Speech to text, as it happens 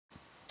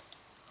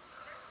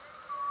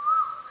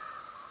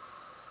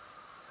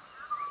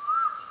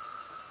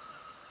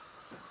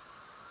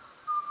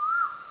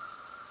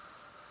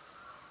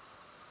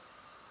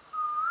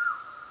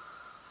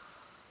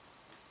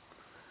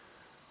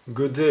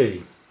Good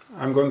day.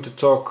 I'm going to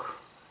talk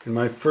in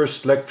my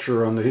first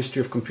lecture on the history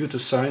of computer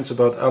science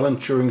about Alan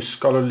Turing's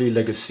scholarly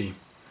legacy.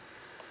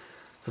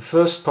 The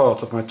first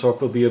part of my talk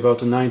will be about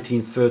the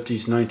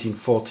 1930s,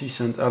 1940s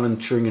and Alan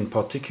Turing in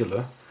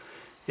particular.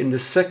 In the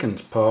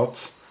second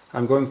part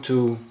I'm going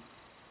to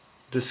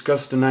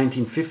discuss the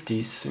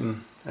 1950s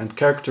and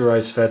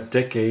characterize that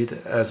decade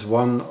as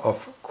one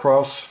of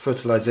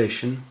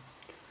cross-fertilization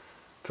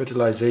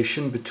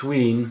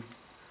between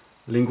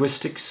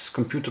linguistics,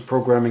 computer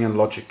programming and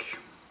logic.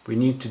 We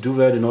need to do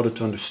that in order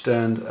to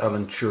understand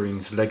Alan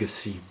Turing's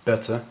legacy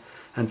better.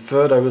 And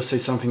third, I will say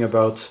something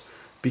about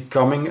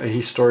becoming a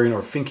historian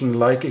or thinking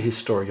like a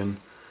historian.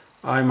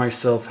 I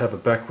myself have a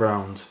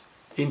background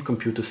in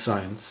computer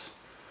science.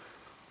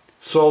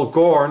 Saul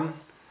Gorn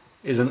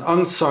is an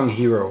unsung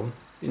hero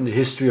in the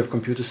history of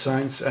computer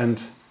science,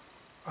 and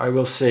I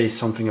will say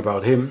something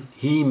about him.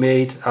 He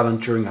made Alan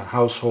Turing a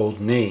household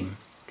name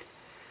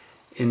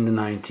in the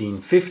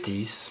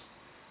 1950s.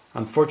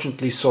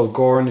 Unfortunately, Saul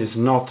Gorn is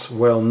not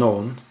well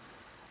known,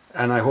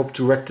 and I hope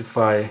to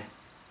rectify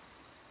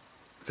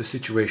the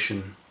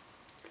situation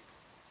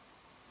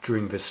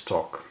during this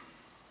talk.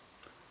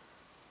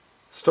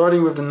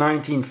 Starting with the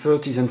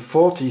 1930s and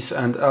 40s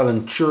and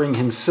Alan Turing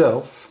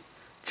himself,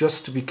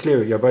 just to be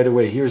clear, yeah, by the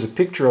way, here's a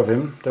picture of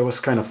him. That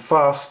was kind of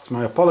fast,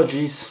 my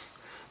apologies,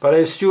 but I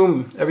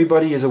assume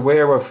everybody is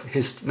aware of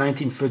his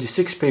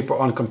 1936 paper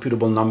on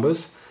computable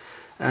numbers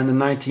and the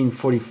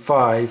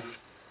 1945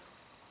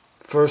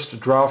 first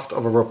draft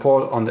of a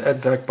report on the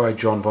EDVAC by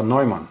John von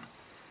Neumann.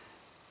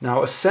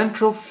 Now, a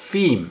central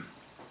theme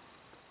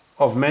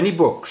of many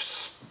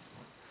books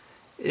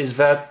is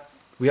that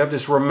we have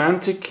this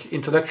romantic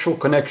intellectual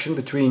connection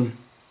between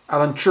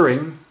Alan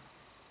Turing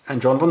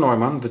and John von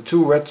Neumann, the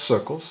two red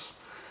circles,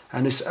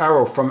 and this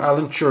arrow from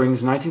Alan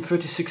Turing's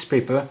 1936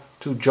 paper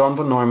to John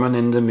von Neumann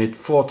in the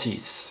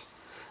mid-40s.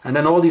 And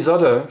then all these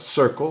other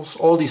circles,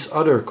 all these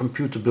other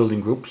computer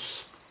building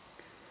groups,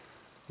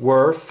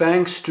 were,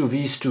 thanks to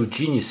these two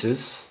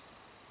geniuses,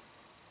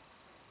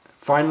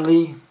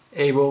 finally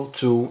able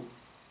to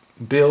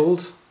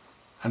build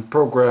and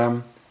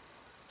program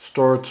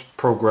stored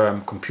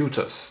program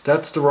computers.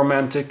 That's the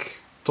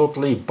romantic,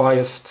 totally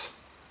biased,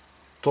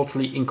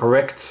 totally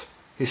incorrect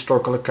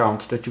historical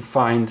account that you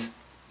find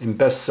in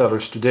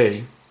bestsellers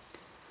today.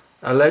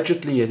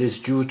 Allegedly, it is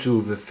due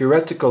to the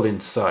theoretical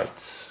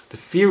insights, the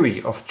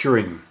theory of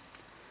Turing,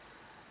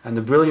 and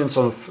the brilliance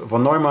of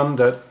von Neumann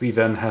that we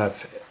then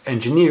have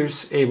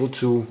engineers able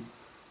to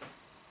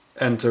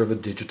enter the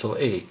digital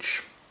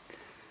age.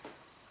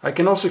 I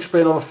can also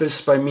explain all of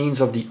this by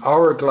means of the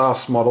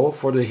hourglass model.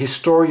 For the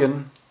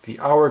historian, the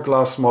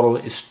hourglass model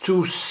is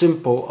too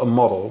simple a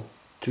model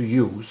to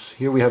use.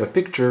 Here we have a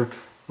picture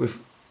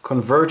with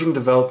converging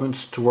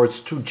developments towards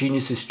two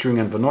geniuses,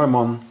 Turing and von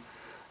Neumann,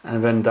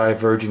 and then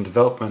diverging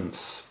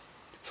developments.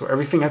 So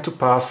everything had to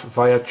pass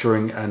via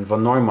Turing and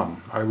von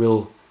Neumann. I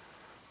will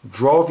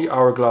draw the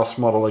hourglass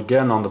model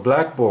again on the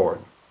blackboard.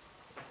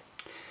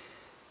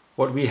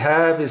 What we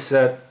have is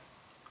that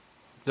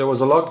there was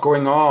a lot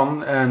going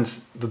on,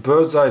 and the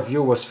bird's eye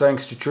view was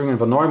thanks to Turing and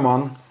von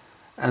Neumann,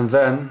 and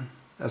then,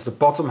 as the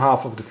bottom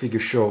half of the figure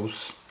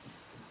shows,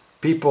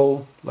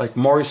 people like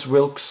Maurice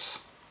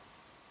Wilks,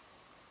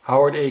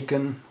 Howard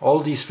Aiken, all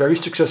these very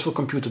successful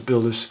computer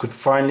builders could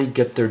finally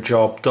get their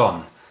job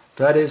done.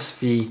 That is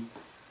the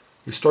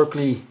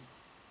historically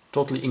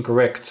totally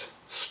incorrect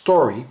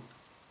story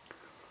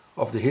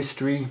of the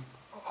history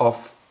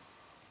of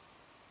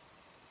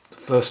the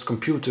first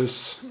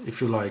computers,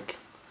 if you like,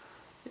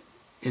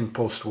 in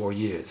post-war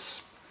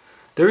years.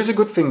 There is a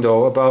good thing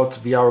though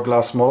about the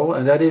hourglass model,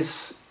 and that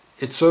is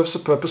it serves a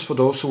purpose for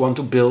those who want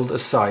to build a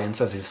science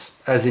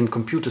as in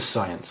computer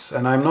science.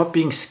 And I'm not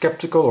being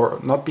skeptical or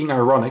not being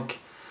ironic.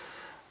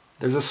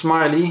 There's a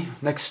smiley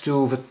next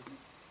to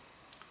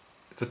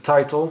the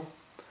title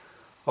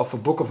of a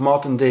book of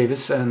Martin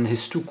Davis and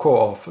his two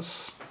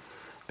co-authors,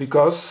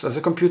 because as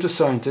a computer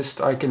scientist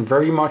I can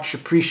very much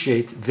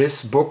appreciate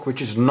this book,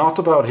 which is not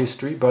about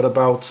history but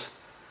about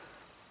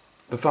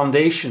the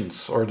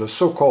foundations, or the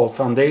so-called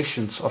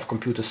foundations of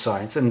computer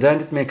science. And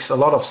then it makes a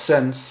lot of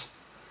sense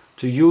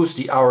to use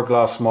the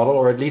hourglass model,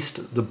 or at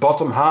least the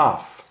bottom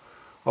half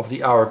of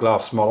the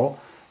hourglass model.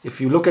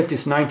 If you look at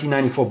this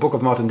 1994 book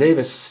of Martin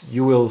Davis,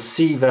 you will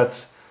see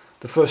that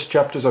the first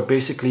chapters are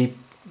basically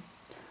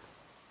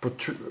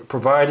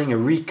providing a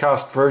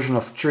recast version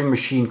of Turing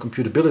machine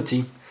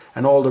computability,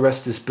 and all the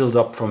rest is built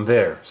up from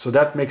there. So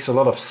that makes a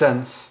lot of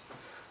sense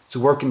to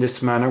work in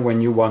this manner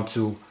when you want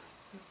to,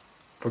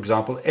 for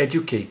example,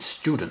 educate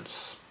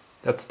students.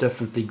 That's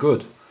definitely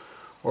good.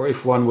 Or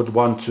if one would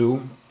want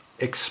to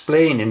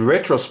explain in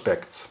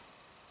retrospect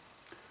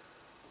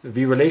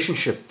the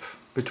relationship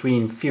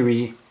between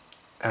theory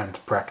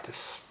and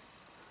practice.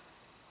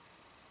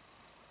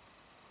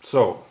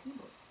 So,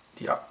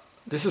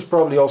 this is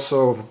probably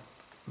also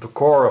the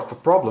core of the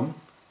problem.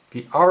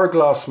 The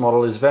hourglass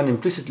model is then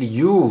implicitly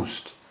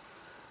used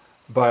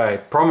by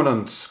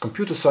prominent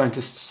computer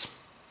scientists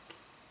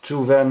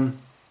to then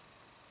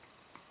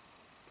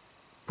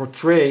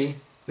portray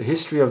the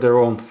history of their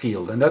own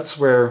field. And that's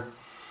where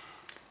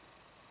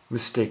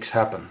mistakes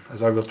happen,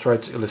 as I will try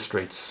to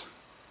illustrate,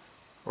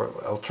 or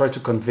I'll try to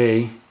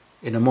convey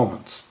in a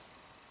moment.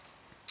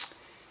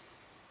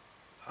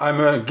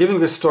 I'm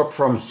giving this talk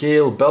from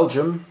Yale,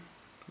 Belgium.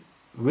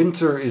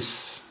 Winter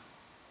is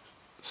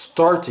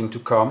starting to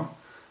come,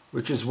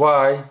 which is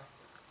why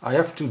I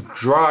have to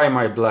dry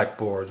my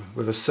blackboard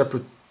with a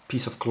separate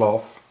piece of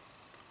cloth,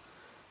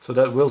 so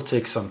that will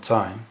take some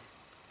time.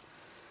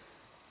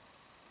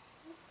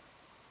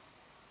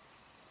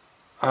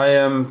 I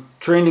am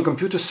trained in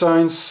computer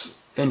science,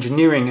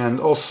 engineering, and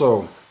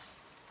also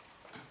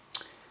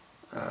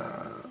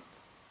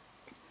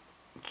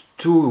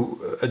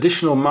 2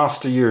 additional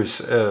master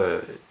years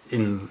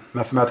in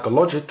mathematical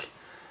logic,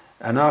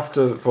 and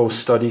after those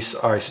studies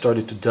I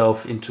started to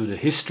delve into the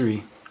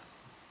history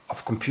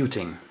of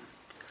computing.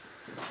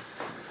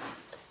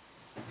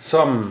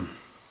 Some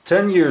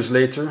 10 years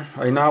later,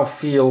 I now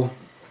feel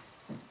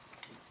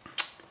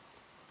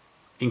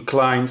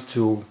inclined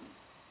to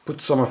put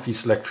some of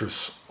these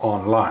lectures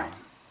online.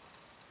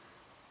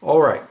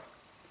 Alright,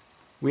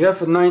 we have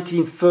the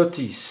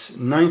 1930s,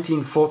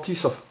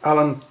 1940s of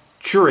Alan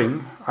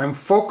Turing. I'm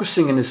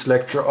focusing in this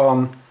lecture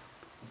on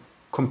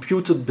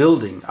computer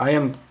building. I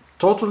am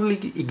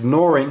totally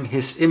ignoring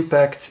his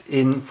impact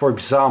in, for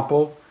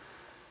example,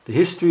 the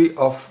history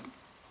of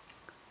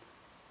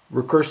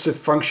recursive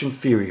function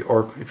theory,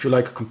 or if you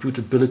like,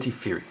 computability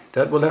theory.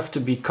 That will have to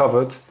be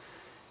covered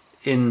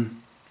in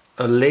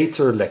a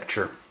later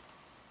lecture.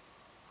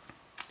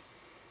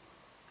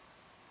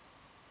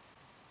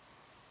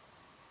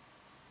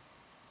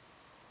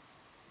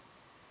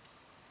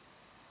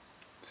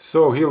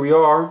 So here we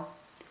are,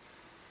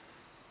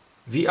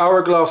 the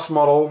hourglass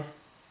model.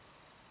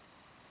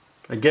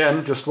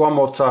 Again, just one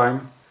more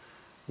time,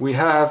 we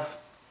have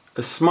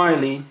a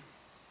smiley.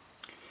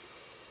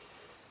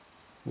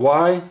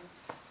 Why?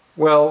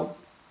 Well,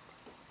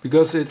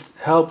 because it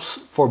helps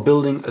for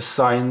building a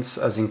science,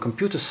 as in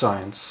computer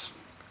science.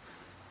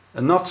 A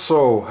not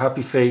so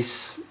happy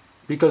face,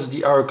 because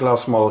the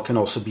hourglass model can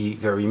also be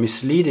very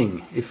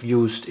misleading if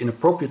used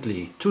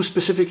inappropriately. 2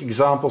 specific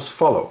examples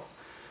follow.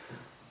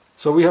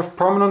 So we have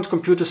prominent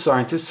computer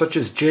scientists such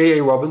as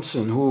J.A.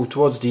 Robinson, who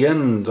towards the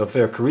end of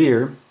their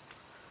career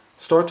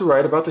start to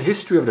write about the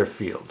history of their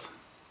field.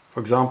 For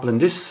example, in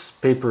this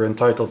paper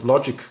entitled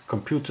Logic,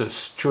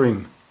 Computers,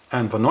 Turing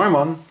and von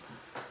Neumann,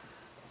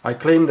 I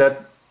claim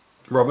that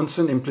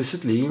Robinson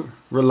implicitly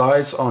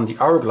relies on the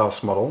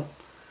hourglass model.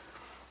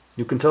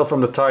 You can tell from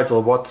the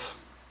title what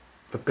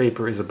the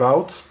paper is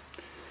about.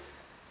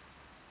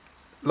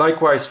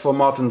 Likewise for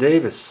Martin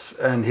Davis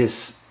and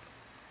his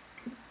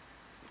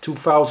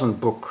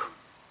 2000 book,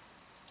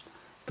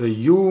 The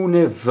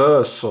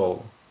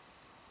Universal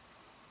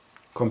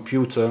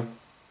Computer,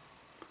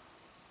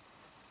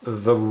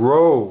 The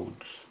Road.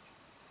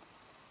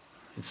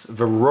 It's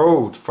the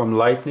road from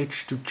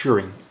Leibniz to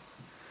Turing.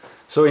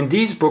 So in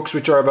these books,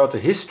 which are about the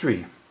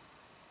history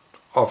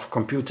of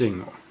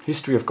computing,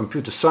 history of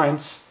computer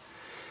science,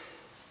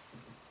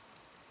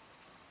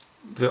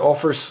 the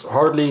authors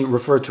hardly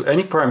refer to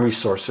any primary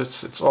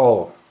sources. It's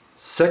all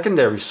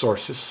secondary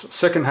sources,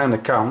 second-hand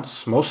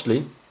accounts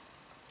mostly,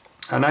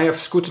 and I have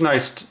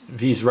scrutinized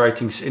these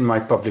writings in my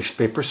published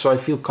papers, so I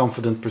feel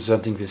confident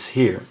presenting this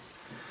here.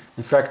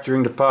 In fact,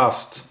 during the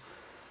past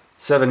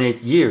 7-8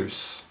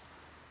 years,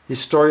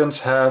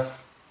 historians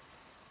have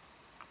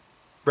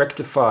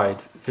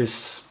rectified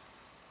this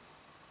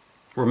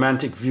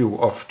romantic view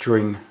of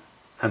Turing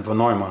and von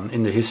Neumann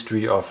in the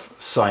history of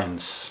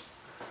science.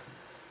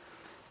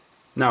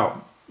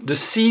 Now, the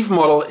sieve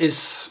model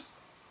is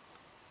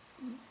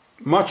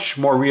much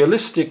more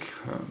realistic.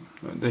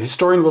 The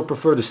historian will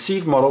prefer the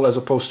sieve model as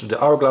opposed to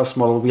the hourglass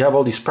model. We have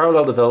all these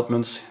parallel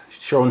developments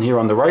shown here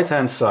on the right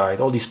hand side,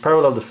 all these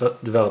parallel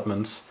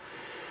developments,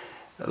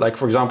 like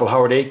for example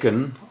Howard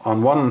Aiken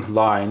on one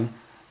line,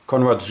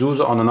 Konrad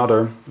Zuse on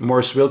another,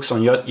 Maurice Wilkes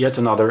on yet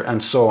another,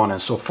 and so on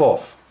and so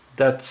forth.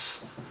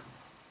 That's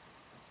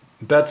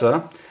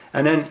better.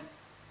 And then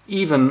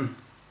even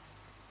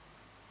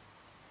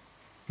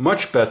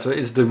much better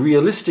is the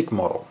realistic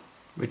model,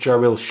 which I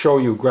will show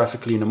you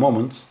graphically in a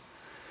moment.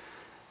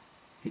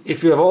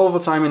 If you have all the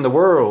time in the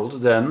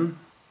world, then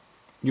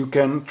you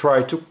can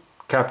try to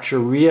capture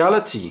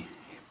reality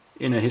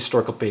in a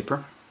historical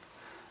paper.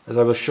 As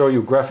I will show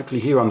you graphically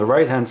here on the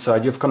right hand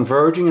side, you have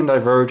converging and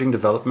diverging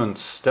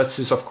this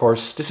is of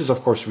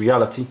course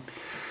reality.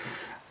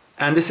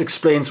 And this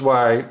explains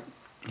why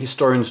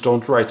historians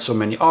don't write so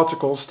many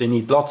articles. They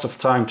need lots of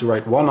time to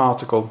write one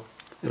article.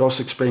 It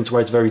also explains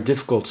why it's very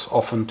difficult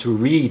often to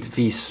read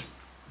these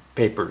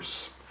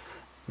papers.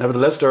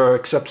 Nevertheless, there are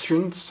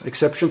exceptions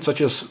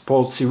such as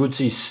Paul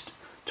Ciruzzi's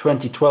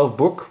 2012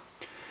 book,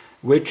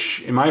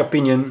 which, in my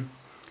opinion,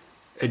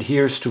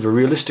 adheres to the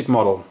realistic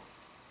model.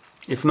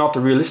 If not the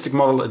realistic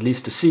model, at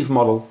least the sieve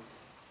model,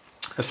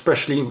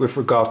 especially with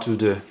regard to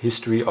the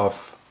history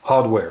of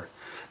hardware.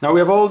 Now we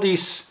have all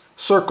these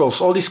circles,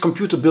 all these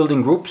computer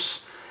building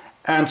groups,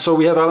 and so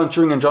we have Alan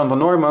Turing and John von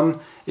Neumann.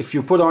 If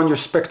you put on your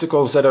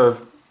spectacles that are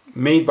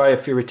made by a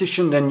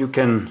theoretician, then you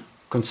can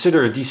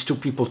consider these two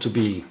people to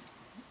be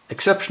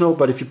exceptional,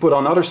 but if you put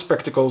on other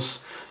spectacles,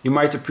 you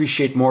might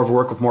appreciate more of the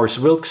work of Maurice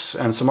Wilkes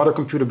and some other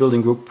computer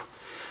building group,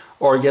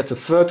 or yet a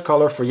third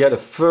color for yet a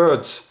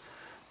third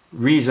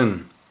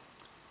reason,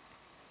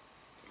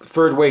 a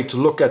third way to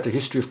look at the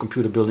history of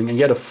computer building, and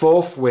yet a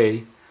fourth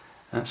way.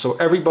 So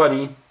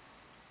everybody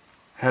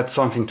had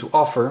something to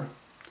offer.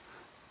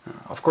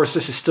 Of course,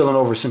 this is still an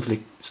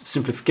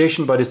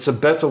oversimplification, but it's a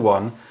better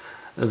one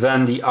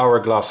than the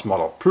hourglass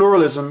model.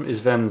 Pluralism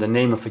is then the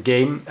name of the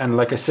game, and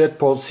like I said,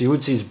 Paul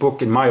Tsioudzi's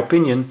book, in my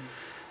opinion,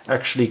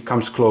 actually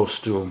comes close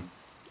to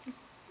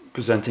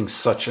presenting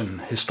such an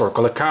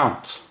historical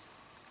account.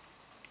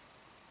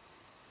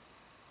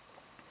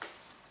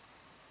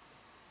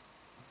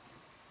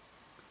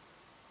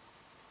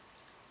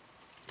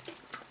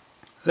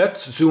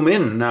 Let's zoom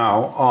in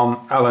now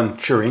on Alan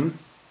Turing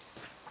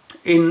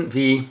in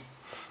the,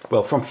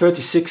 well, from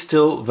 36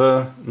 till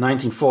the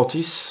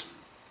 1940s,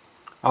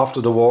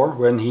 after the war,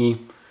 when he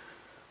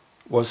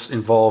was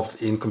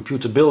involved in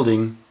computer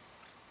building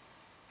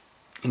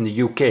in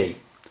the UK.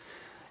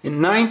 In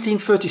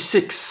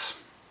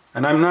 1936,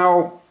 and I'm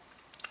now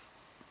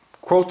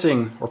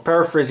quoting or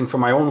paraphrasing from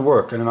my own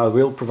work, and I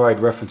will provide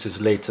references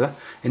later.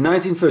 In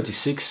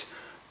 1936,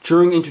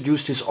 Turing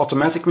introduced his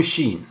automatic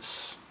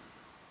machines,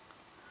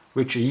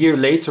 which a year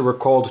later were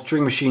called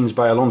Turing machines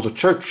by Alonzo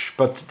Church,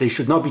 but they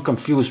should not be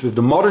confused with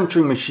the modern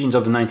Turing machines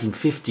of the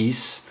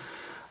 1950s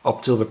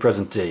up till the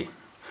present day.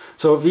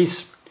 So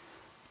these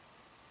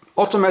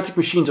automatic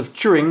machines of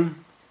Turing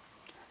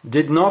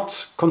did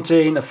not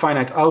contain a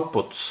finite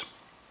output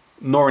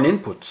nor an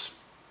input,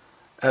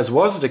 as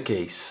was the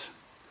case,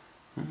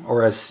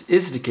 or as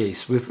is the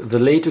case with the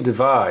later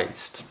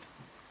devised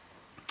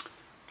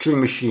Turing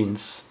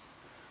machines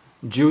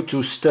due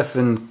to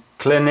Stephen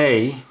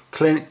Clenny,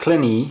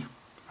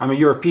 I'm a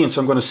European, so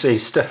I'm going to say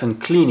Stephen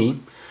Clenny,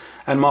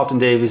 and Martin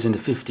Davis in the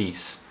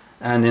 50s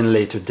and in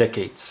later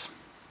decades.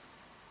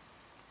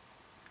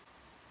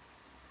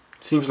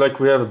 Seems like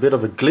we have a bit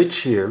of a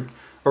glitch here.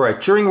 Alright,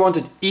 Turing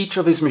wanted each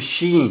of his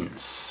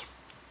machines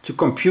to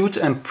compute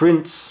and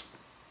print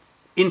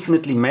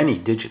infinitely many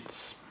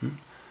digits,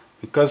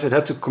 because it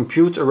had to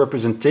compute a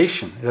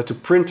representation, it had to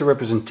print a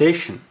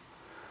representation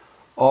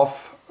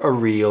of a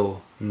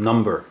real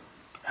number.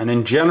 And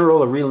in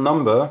general, a real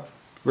number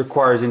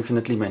requires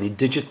infinitely many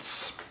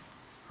digits.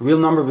 A real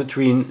number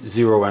between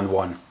 0 and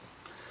 1.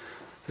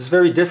 This is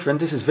very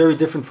different. This is very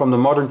different from the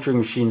modern Turing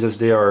machines as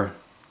they are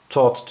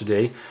taught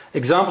today.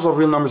 Examples of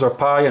real numbers are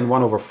pi and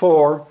 1 over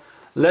 4.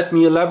 Let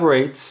me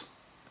elaborate.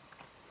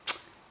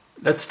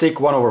 Let's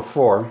take 1 over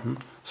 4.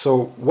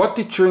 So what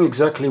did Turing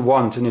exactly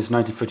want in his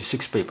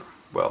 1936 paper?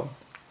 Well,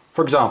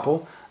 for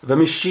example, the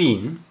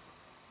machine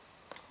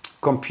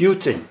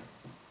computing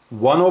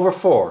 1 over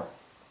 4,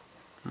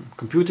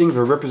 computing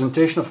the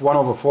representation of 1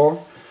 over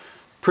 4,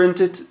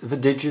 printed the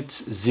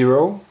digits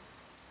 0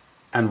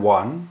 and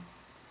 1,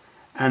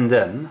 and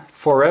then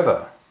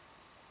forever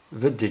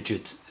the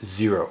digit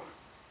 0.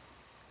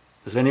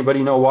 Does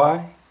anybody know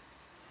why?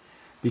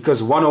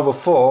 Because 1 over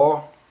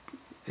 4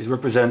 is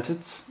represented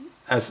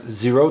as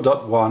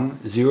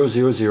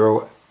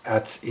 0.1000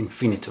 ad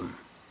infinitum.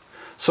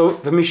 So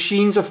the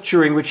machines of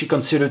Turing, which he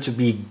considered to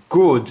be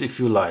good, if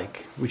you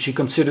like, which he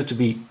considered to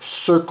be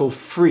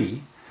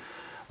circle-free,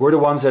 were the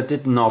ones that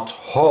did not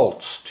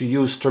halt, to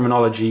use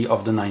terminology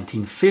of the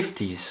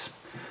 1950s.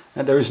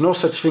 And there is no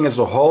such thing as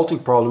the halting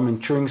problem in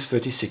Turing's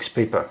 36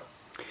 paper.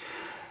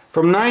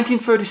 From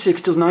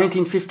 1936 till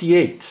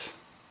 1958,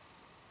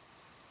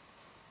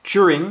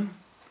 Turing,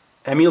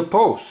 Emil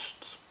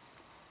Post,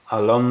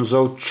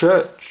 Alonzo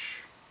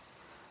Church,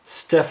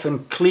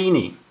 Stephen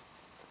Clenny,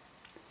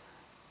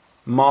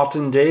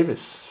 Martin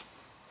Davis,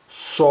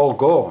 Saul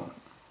Gorn,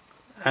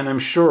 and I'm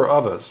sure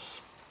others,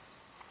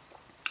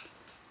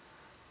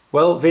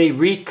 well, they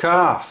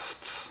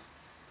recast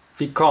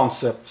the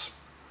concept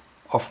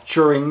of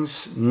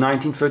Turing's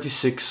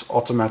 1936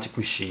 automatic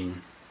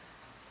machine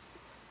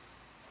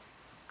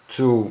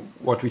to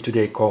what we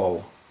today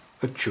call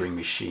a Turing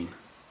machine.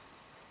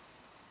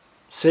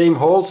 Same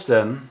holds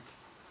then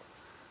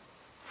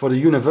for the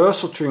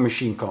universal Turing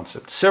machine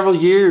concept. Several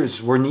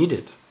years were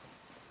needed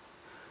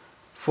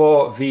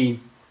for the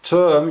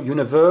term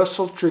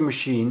universal Turing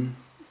machine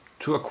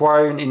to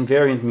acquire an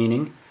invariant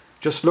meaning.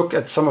 Just look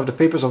at some of the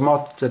papers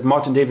that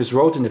Martin Davis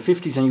wrote in the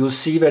 50s and you'll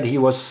see that he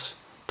was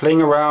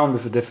playing around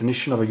with the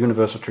definition of a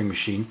universal Turing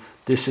machine.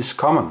 This is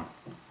common.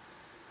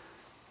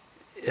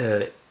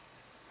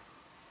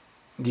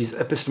 These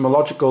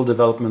epistemological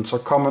developments are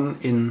common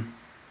in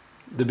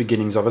the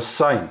beginnings of a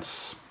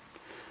science.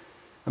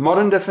 A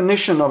modern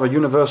definition of a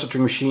universal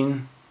Turing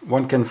machine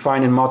one can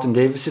find in Martin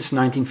Davis's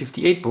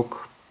 1958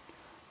 book,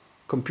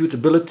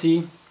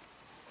 Computability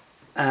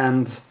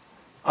and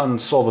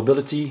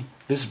Unsolvability.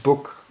 This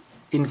book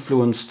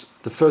influenced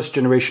the first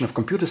generation of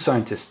computer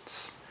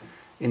scientists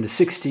in the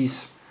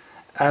 60s,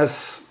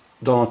 as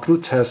Donald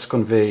Knuth has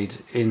conveyed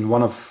in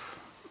one of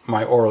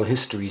my oral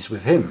histories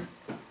with him.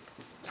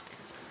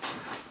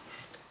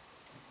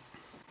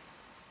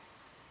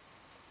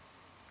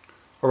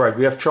 Alright,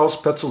 we have Charles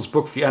Petzel's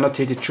book, The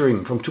Annotated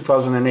Turing, from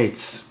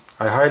 2008.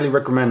 I highly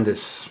recommend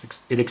this.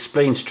 It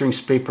explains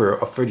Turing's paper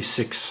of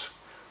 36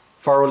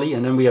 thoroughly.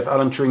 And then we have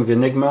Alan Turing, The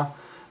Enigma,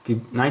 the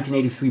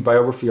 1983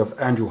 biography of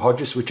Andrew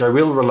Hodges, which I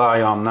will rely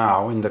on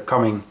now in the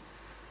coming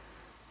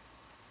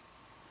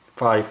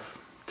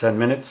 5-10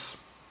 minutes.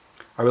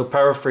 I will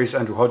paraphrase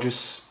Andrew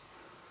Hodges,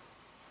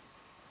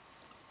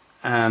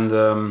 and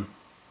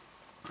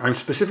I'm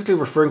specifically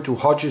referring to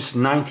Hodges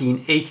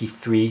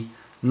 1983,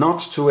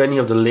 not to any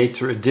of the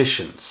later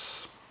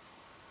editions.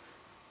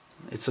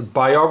 It's a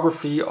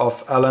biography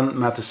of Alan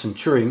Matheson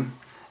Turing,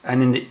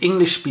 and in the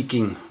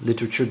English-speaking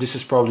literature this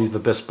is probably the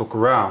best book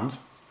around.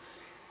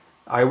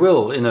 I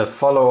will, in a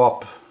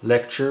follow-up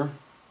lecture,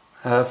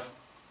 have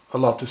a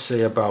lot to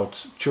say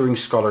about Turing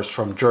scholars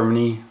from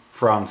Germany,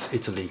 France,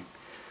 Italy,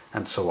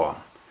 and so on.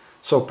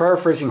 So,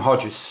 paraphrasing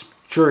Hodges,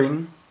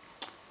 Turing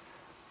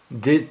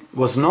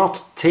was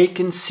not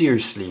taken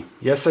seriously.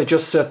 Yes, I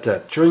just said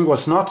that. Turing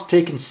was not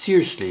taken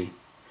seriously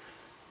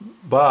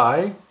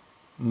by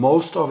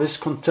most of his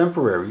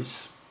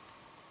contemporaries,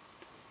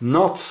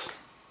 not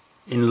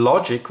in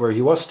logic, where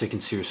he was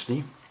taken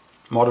seriously,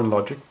 modern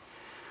logic,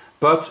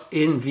 but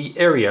in the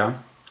area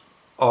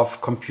of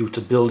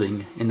computer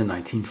building in the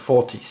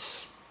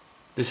 1940s.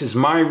 This is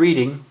my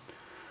reading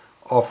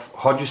of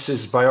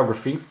Hodges'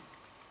 biography,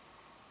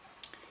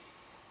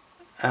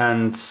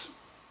 and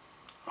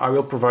I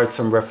will provide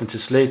some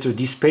references later.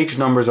 These page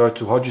numbers are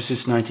to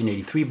Hodges'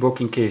 1983 book,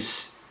 in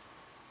case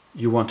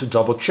you want to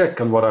double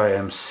check on what I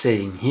am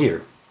saying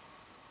here.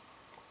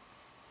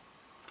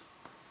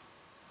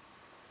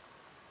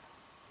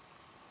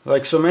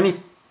 Like so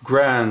many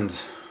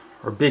grand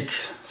or big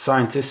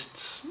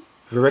scientists,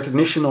 the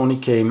recognition only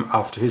came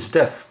after his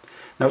death.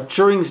 Now,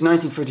 Turing's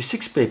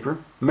 1936 paper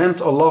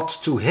meant a lot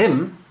to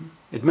him.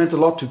 It meant a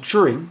lot to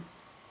Turing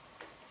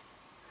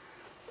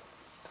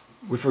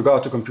with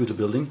regard to computer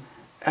building,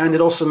 and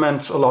it also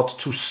meant a lot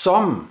to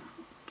some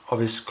of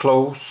his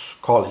close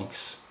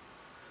colleagues,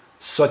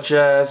 such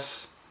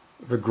as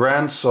the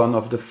grandson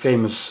of the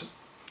famous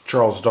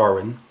Charles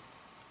Darwin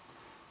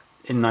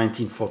in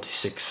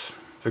 1946.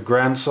 The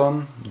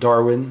grandson,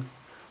 Darwin,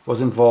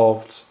 was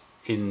involved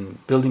in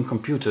building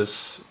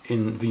computers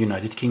in the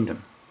United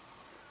Kingdom.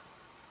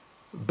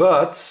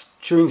 But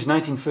Turing's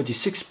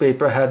 1936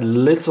 paper had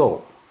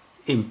little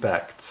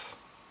impact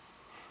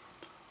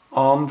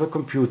on the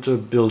computer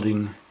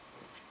building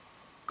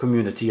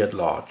community at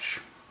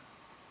large.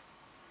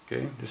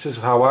 Okay, this is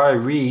how I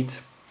read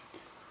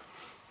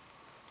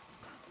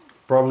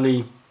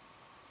probably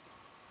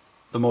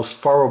the most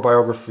thorough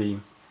biography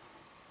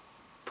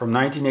from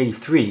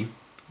 1983,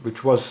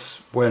 which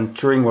was when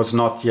Turing was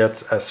not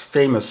yet as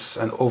famous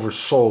and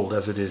oversold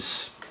as it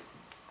is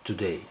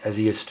today, as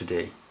he is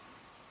today.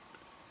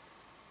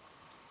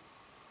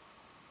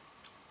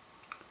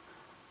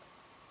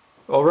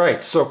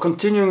 Alright, so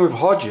continuing with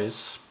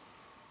Hodges,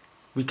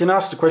 we can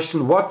ask the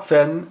question, what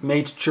then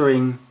made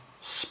Turing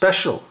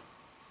special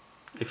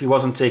if he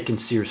wasn't taken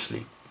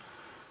seriously?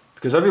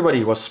 Because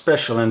everybody was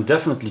special, and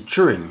definitely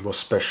Turing was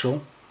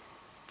special.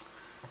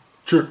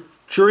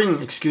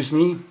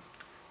 Turing,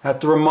 had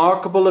the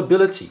remarkable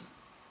ability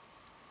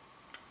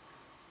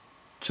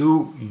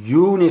to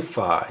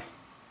unify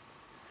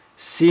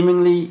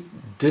seemingly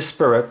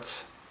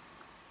disparate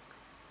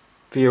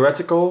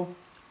theoretical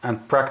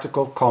and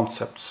practical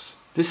concepts.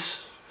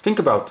 Think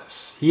about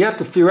this. He had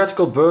the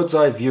theoretical bird's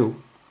eye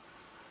view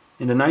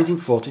in the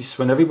 1940s,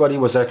 when everybody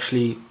was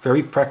actually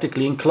very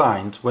practically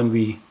inclined when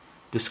we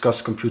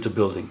discussed computer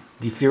building.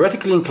 The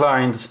theoretically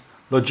inclined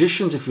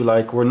logicians, if you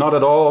like, were not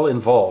at all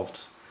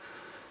involved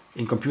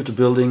in computer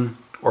building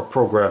or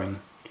programming,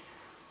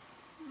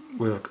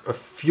 with a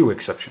few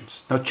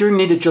exceptions. Now, Turing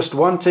needed just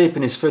one tape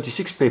in his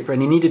 36 paper,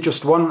 and he needed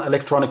just one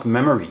electronic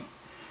memory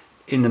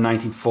in the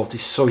 1940s,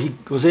 so he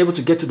was able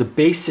to get to the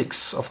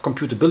basics of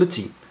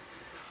computability.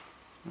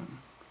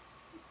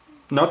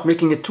 Not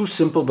making it too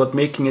simple, but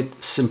making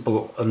it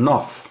simple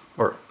enough,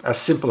 or as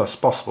simple as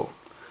possible.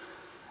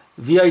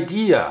 The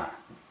idea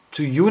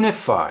to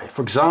unify,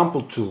 for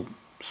example, to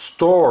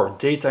store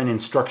data and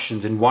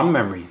instructions in one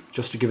memory,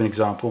 just to give an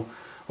example,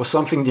 was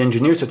something the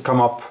engineers had come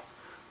up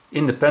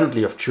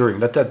independently of Turing.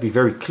 Let that be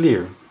very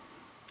clear.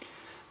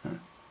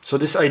 So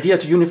this idea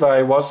to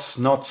unify was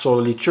not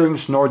solely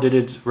Turing's, nor did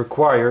it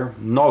require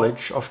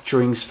knowledge of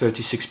Turing's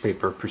 36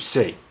 paper per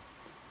se.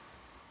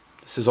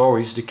 This is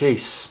always the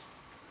case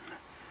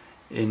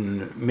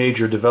in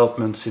major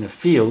developments in a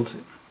field.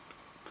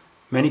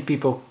 Many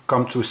people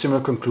come to a similar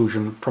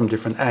conclusion from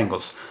different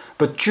angles.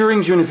 But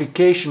Turing's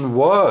unification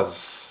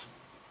was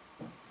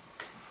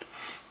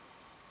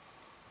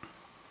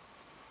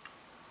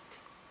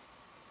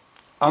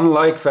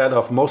unlike that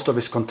of most of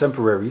his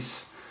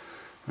contemporaries,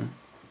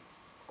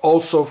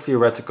 also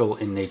theoretical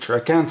in nature. I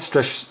can't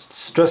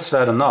stress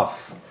that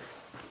enough.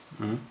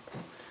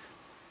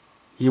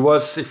 He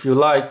was, if you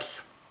like,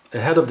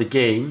 ahead of the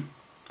game,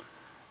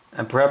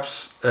 and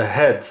perhaps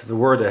ahead, the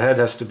word ahead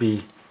has to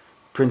be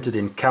printed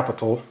in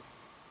capital,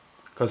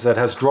 because that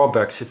has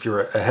drawbacks if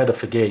you're ahead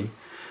of the game.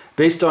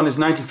 Based on his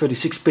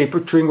 1936 paper,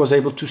 Turing was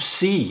able to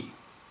see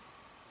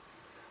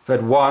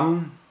that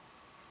one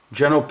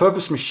general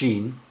purpose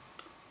machine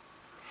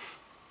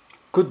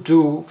could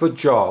do the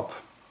job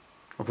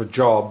or the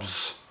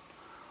jobs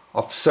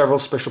of several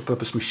special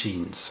purpose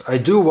machines. I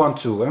do want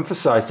to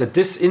emphasize that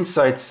this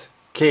insight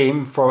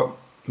came from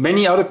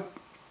many other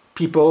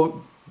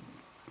people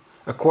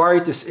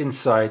acquired this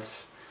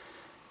insight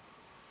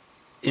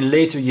in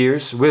later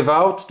years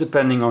without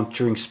depending on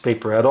Turing's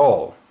paper at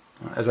all.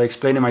 As I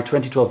explained in my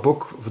 2012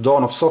 book, The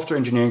Dawn of Software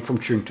Engineering from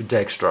Turing to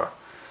Dijkstra.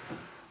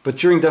 But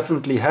Turing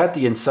definitely had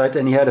the insight,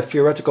 and he had a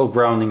theoretical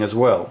grounding as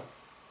well.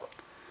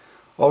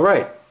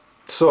 Alright,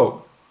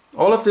 so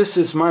all of this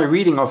is my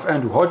reading of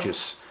Andrew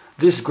Hodges.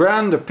 This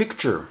grander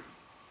picture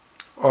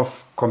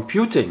of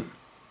computing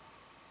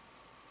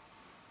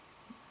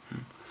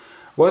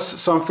was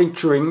something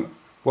Turing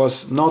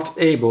was not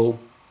able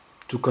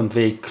to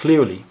convey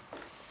clearly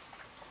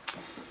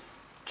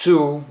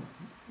to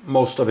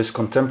most of his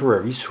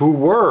contemporaries, who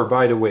were,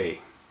 by the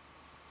way,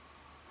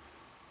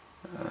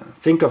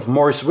 think of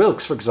Maurice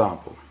Wilkes, for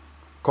example,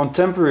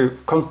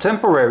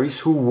 contemporaries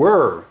who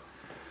were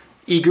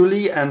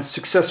eagerly and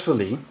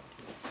successfully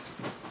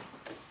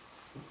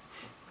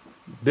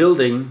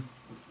building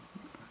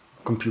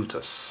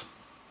computers.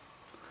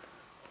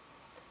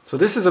 So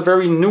this is a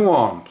very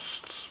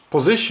nuanced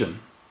position,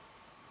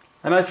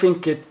 and I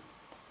think it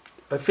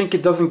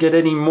doesn't get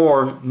any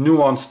more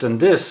nuanced than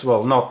this.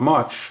 Well, not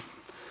much.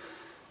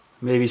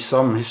 Maybe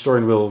some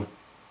historian will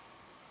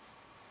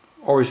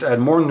always add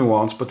more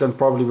nuance, but then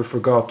probably with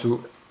regard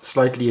to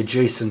slightly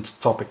adjacent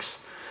topics.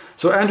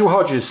 So Andrew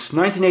Hodges,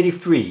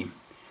 1983,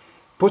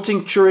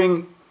 putting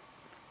Turing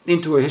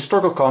into a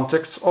historical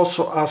context,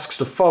 also asks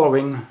the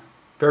following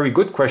very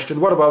good question: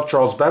 what about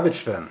Charles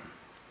Babbage then?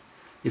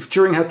 If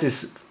Turing had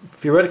this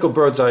theoretical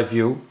bird's eye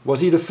view,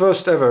 was he the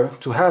first ever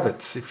to have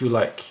it, if you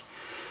like?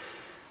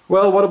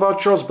 Well, what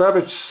about Charles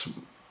Babbage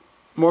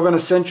more than a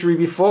century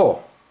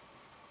before?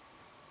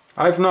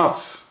 I've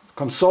not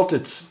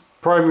consulted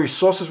primary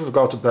sources with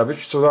regard to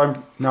Babbage, so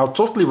I'm now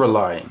totally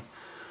relying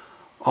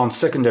on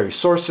secondary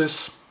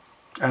sources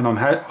and on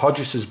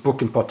Hodges'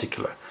 book in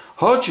particular.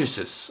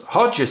 Hodges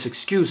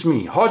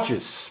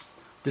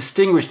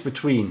distinguished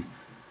between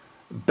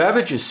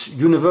Babbage's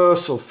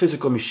universal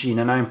physical machine,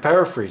 and I'm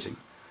paraphrasing,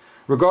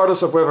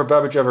 regardless of whether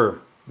Babbage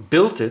ever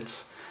built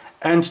it,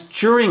 and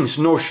Turing's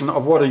notion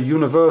of what a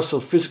universal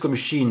physical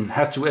machine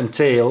had to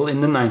entail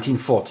in the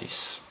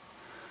 1940s.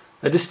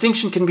 A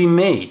distinction can be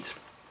made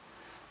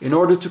in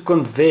order to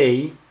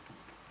convey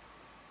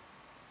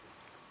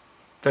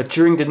that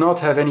Turing did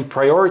not have any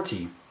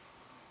priority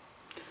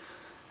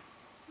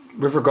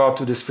with regard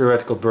to this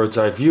theoretical bird's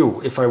eye view.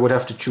 If I would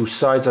have to choose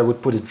sides, I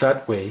would put it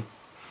that way,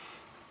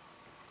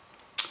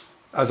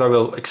 as I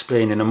will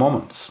explain in a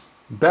moment.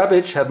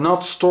 Babbage had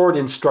not stored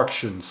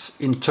instructions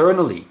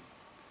internally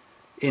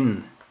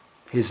in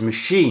his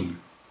machine,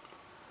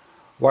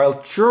 while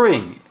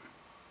Turing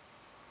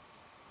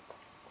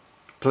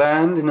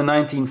planned in the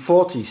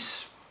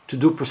 1940s to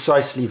do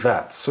precisely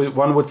that. So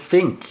one would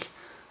think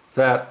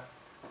that,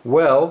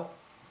 well,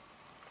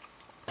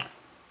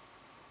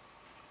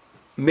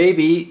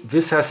 maybe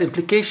this has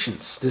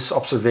implications, this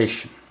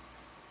observation.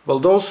 Well,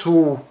 those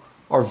who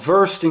are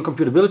versed in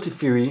computability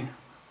theory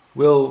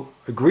will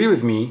agree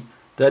with me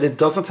that it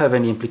doesn't have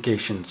any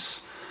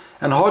implications.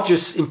 And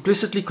Hodges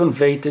implicitly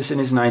conveyed this in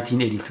his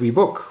 1983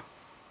 book.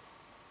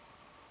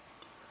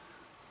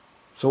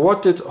 So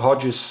what did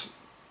Hodges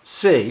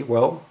say?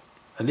 Well,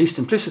 at least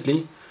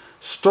implicitly,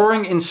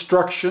 storing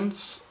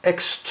instructions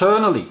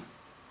externally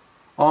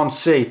on,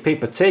 say,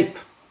 paper tape,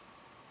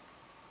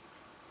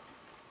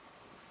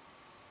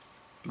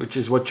 which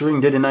is what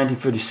Turing did in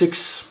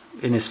 1936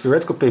 in his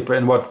theoretical paper,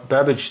 and what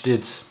Babbage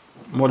did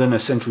more than a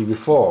century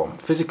before,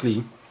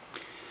 physically,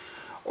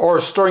 or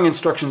storing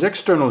instructions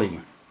externally,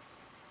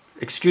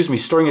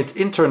 storing it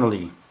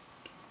internally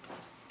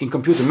in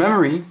computer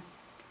memory,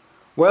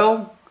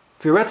 well,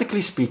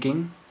 theoretically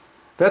speaking,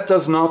 that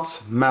does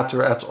not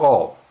matter at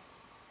all.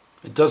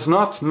 It does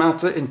not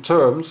matter in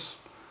terms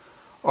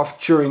of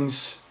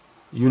Turing's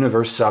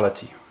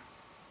universality.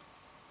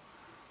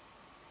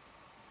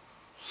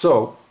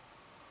 So,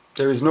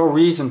 there is no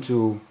reason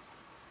to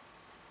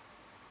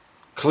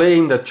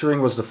claim that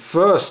Turing was the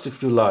first,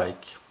 if you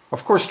like.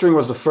 Of course, Turing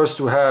was the first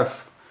to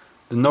have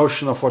the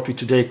notion of what we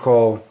today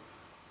call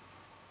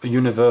a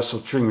universal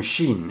Turing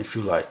machine, if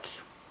you like.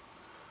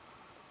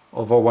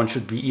 Although one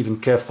should be even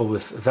careful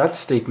with that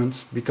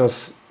statement,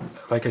 because,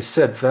 like I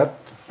said,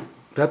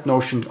 that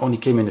notion only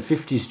came in the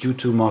 50s due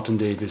to Martin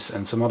Davis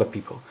and some other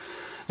people.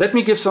 Let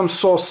me give some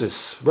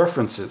sources,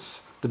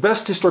 references. The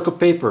best historical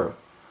paper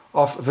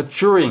of the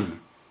Turing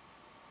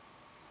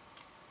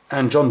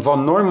and John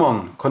von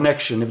Neumann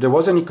connection, if there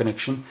was any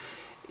connection,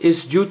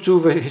 is due to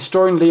the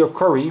historian Leo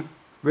Corey,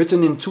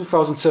 written in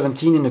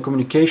 2017 in the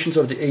Communications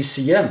of the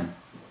ACM.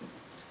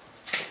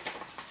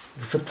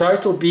 The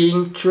title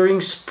being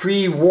Turing's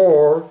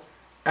Pre-War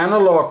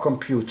Analog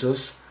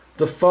Computers,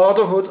 the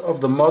Fatherhood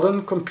of the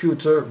Modern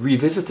Computer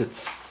Revisited.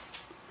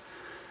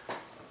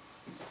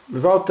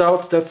 without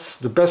doubt, that's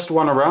the best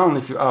one around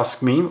if you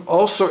ask me.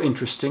 Also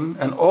interesting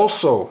and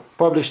also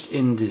published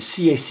in the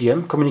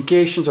CACM,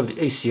 Communications of the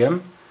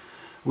ACM.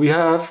 We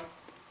have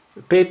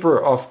a paper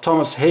of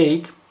Thomas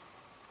Haig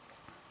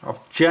of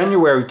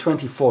January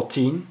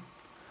 2014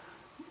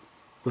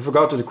 with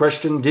regard to the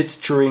question, did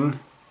Turing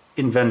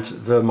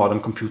invent the modern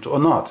computer or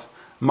not?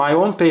 My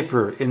own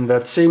paper in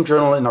that same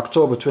journal in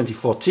October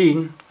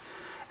 2014,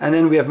 and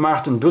then we have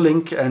Maarten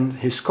Bullink and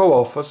his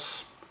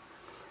co-authors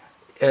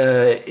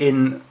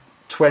in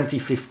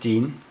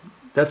 2015.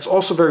 That's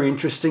also very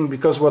interesting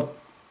because what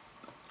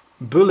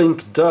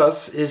Bullink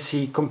does is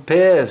he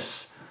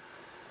compares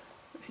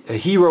a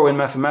hero in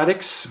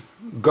mathematics,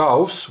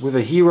 Gauss, with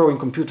a hero in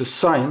computer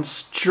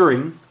science,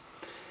 Turing,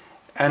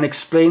 and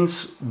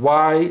explains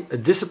why a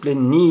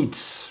discipline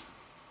needs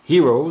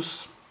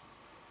heroes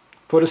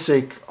for the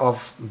sake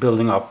of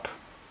building up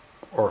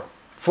or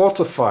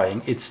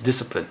fortifying its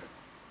discipline.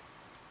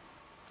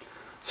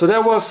 So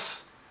that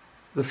was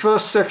the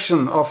first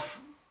section of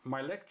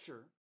my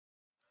lecture.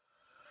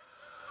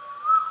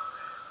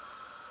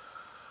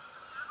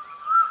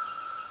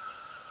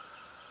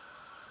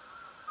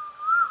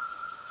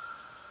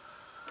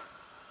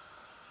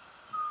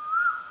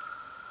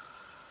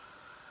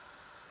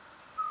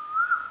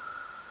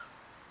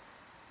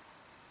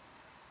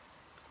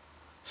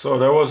 So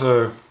there was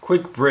a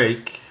quick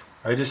break.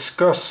 I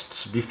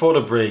discussed before the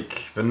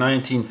break the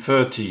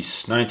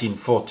 1930s,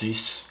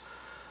 1940s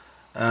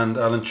and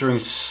Alan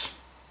Turing's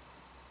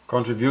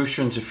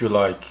contributions, if you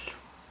like,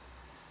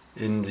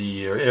 in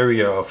the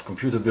area of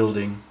computer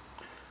building.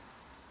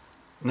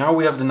 Now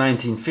we have the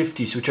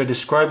 1950s, which I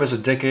describe as a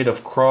decade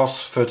of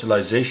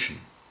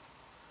cross-fertilization.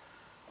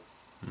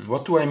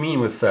 What do I mean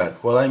with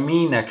that? Well, I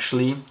mean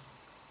actually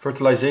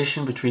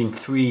fertilization between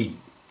three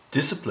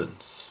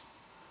disciplines.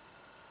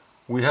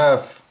 We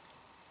have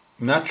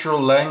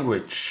natural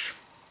language,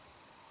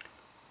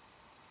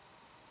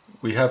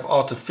 we have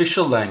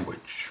artificial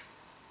language,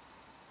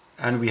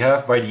 and we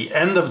have, by the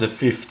end of the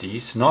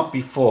 50s, not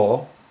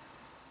before,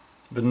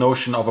 the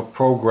notion of a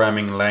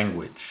programming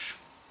language.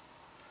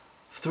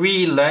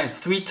 Three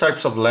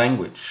types of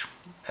language,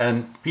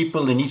 and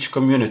people in each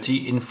community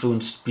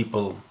influenced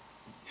people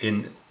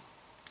in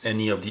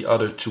any of the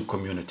other two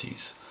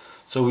communities.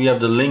 So we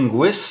have the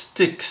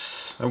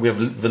linguistics, and we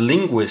have the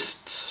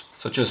linguists,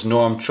 such as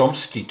Noam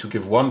Chomsky, to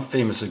give one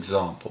famous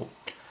example.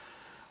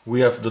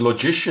 We have the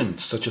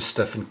logicians, such as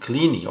Stephen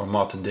Kleene or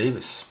Martin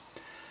Davis.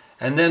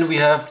 And then we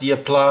have the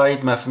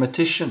applied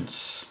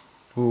mathematicians,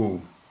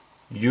 who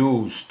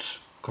used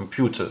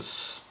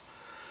computers,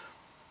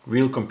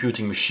 real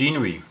computing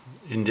machinery,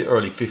 in the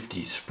early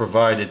 50s,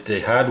 provided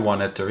they had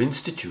one at their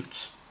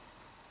institutes.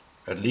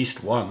 At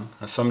least one.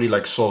 And somebody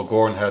like Saul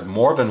Gorn had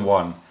more than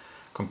one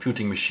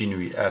computing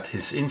machinery at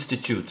his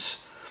institutes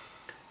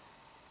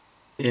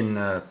in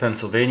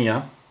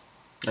Pennsylvania,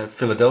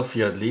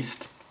 Philadelphia at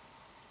least.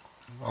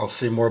 I'll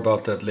say more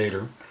about that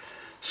later.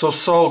 So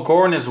Saul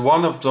Gorn is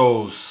one of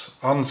those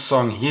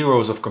unsung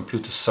heroes of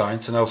computer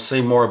science, and I'll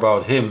say more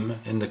about him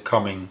in the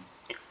coming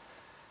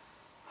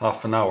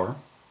half an hour.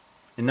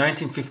 In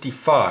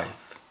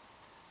 1955,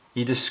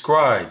 he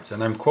described,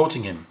 and I'm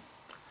quoting him,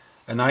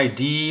 an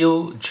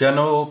ideal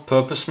general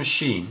purpose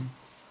machine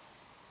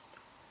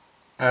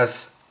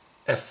as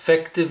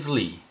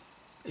effectively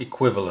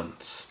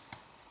equivalent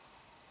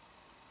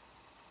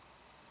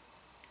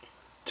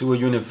to a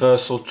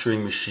universal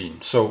Turing machine.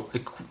 So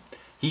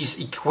he's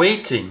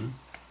equating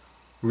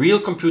real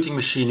computing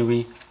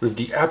machinery with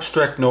the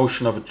abstract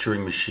notion of a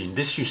Turing machine.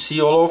 This you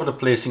see all over the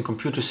place in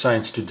computer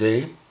science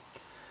today.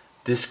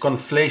 This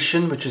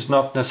conflation, which is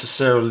not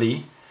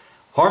necessarily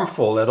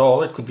harmful at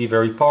all, it could be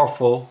very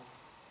powerful.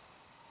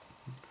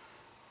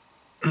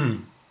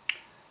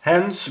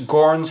 Hence,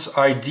 Gorn's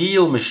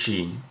ideal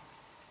machine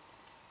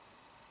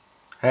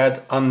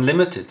had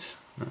unlimited,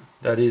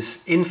 that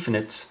is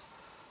infinite,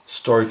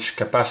 storage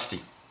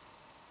capacity.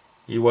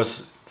 He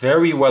was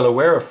very well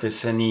aware of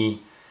this, and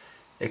he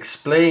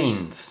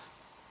explained,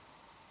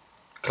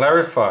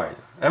 clarified,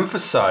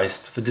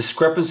 emphasized the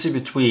discrepancy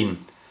between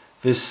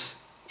this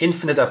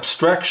infinite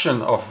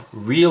abstraction of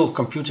real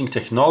computing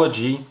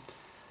technology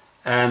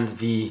and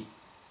the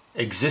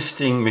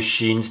existing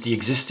machines, the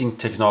existing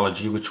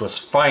technology, which was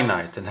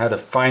finite and had a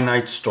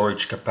finite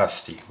storage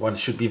capacity. One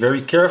should be very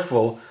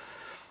careful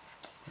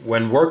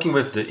when working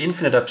with the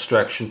infinite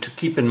abstraction to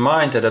keep in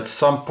mind that at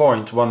some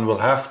point one will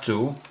have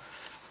to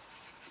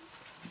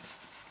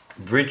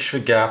bridge the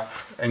gap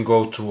and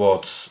go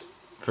towards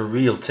the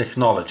real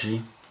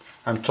technology.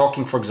 I'm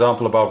talking, for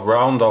example, about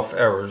round-off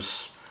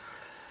errors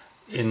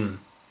in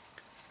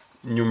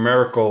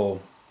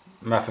numerical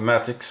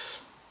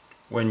mathematics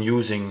when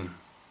using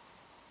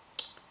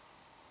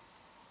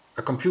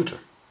a computer,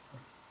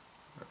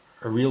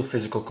 a real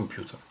physical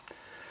computer.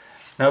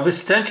 Now,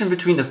 this tension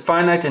between the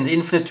finite and the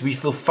infinite, we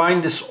will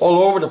find this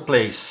all over the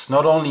place,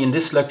 not only in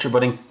this lecture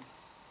but in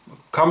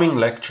coming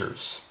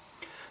lectures.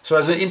 So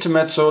as an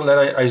intermezzo,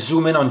 I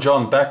zoom in on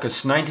John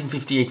Backus,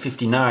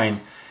 1958-59.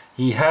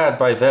 He had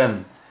by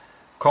then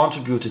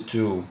contributed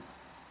to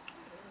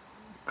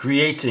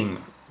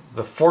creating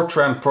the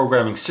Fortran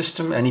programming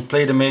system, and he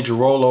played a major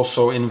role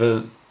also in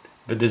the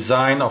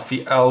design of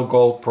the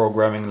Algol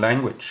programming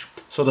language.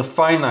 So the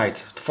finite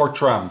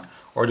Fortran,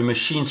 or the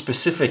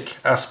machine-specific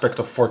aspect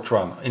of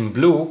Fortran in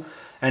blue,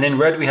 and in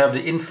red we have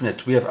the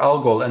infinite, we have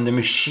Algol and the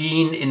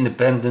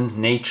machine-independent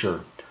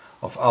nature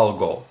of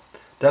Algol.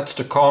 That's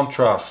the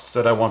contrast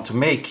that I want to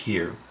make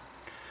here.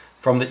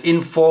 From the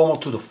informal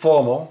to the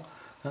formal.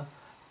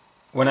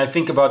 When I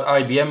think about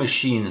IBM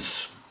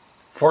machines,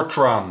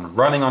 Fortran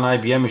running on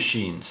IBM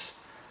machines,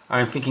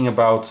 I'm thinking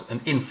about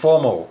an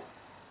informal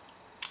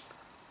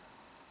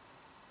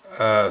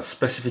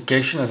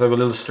specification, as I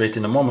will illustrate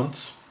in a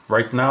moment,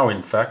 right now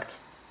in fact.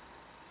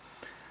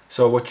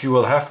 So what you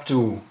will have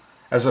to,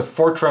 as a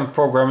Fortran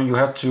programmer, you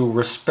have to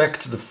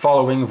respect the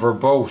following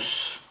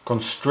verbose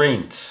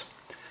constraints.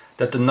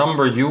 That the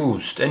number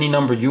used, any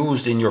number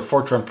used in your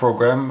Fortran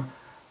program,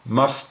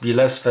 must be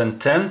less than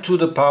 10 to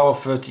the power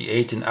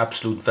 38 in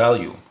absolute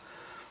value.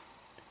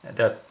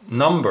 That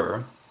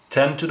number,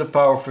 10 to the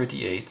power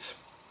 38,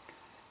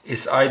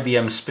 is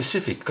IBM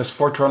specific, because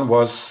Fortran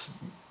was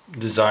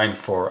designed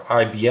for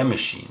IBM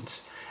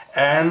machines.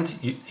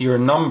 And your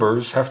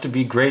numbers have to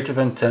be greater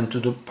than 10 to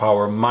the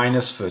power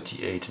minus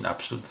 38 in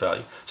absolute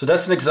value. So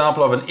that's an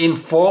example of an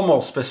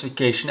informal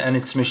specification, and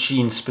it's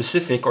machine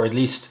specific, or at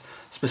least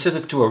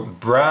specific to a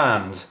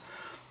brand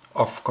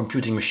of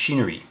computing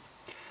machinery.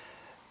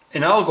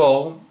 In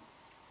Algol,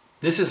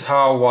 this is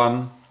how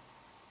one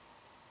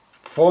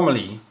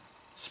formally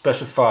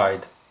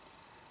specified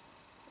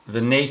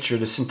the nature,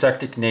 the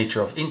syntactic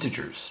nature of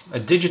integers. A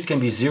digit can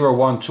be 0,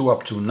 1, 2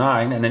 up to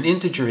 9, and an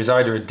integer is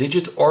either a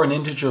digit or an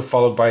integer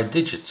followed by a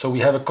digit. So we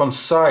have a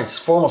concise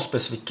formal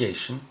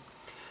specification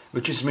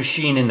which is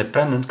machine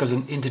independent, because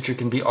an integer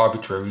can be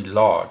arbitrarily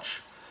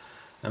large.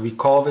 And we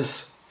call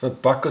this the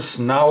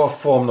Backus-Naur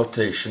form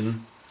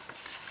notation.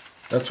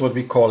 That's what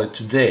we call it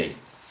today.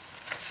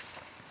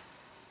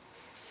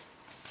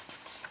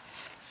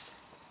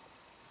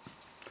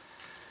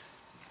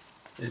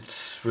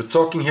 We're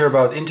talking here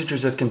about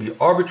integers that can be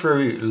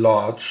arbitrarily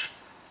large,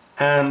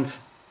 and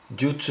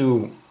due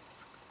to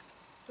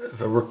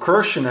the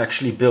recursion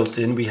actually built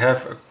in, we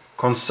have a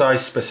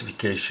concise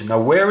specification.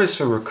 Now, where is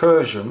the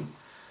recursion?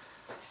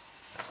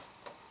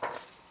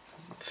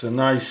 It's a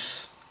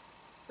nice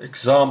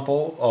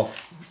example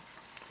of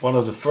one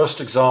of the first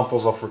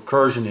examples of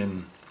recursion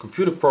in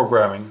computer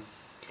programming.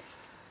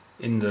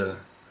 In the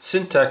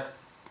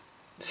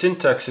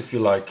syntax, if you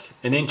like,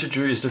 an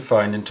integer is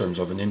defined in terms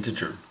of an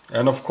integer.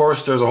 And of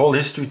course there's a whole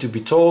history to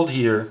be told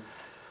here,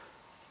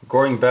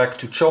 going back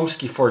to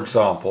Chomsky, for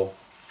example.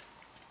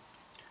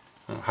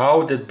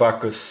 How did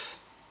Backus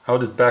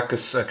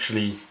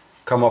actually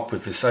come up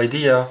with this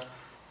idea?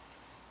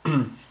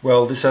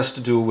 Well, this has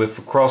to do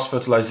with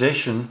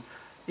cross-fertilization,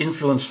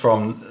 influence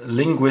from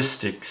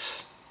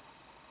linguistics,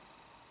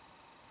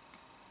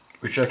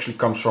 which actually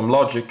comes from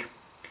logic,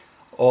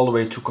 all the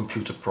way to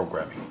computer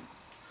programming.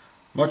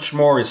 Much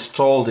more is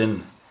told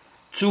in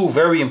two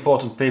very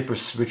important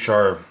papers which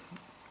are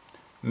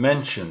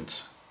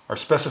mentioned, are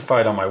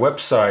specified on my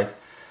website.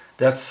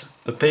 That's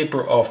the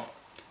paper of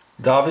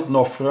David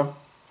Noffre,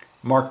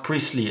 Mark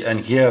Priestley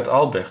and Gerard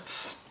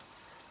Alberts,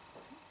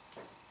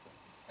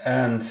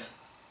 and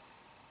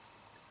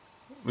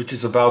which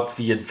is about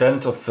the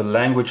advent of the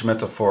language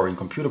metaphor in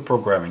computer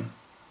programming,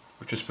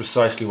 which is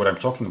precisely what I'm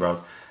talking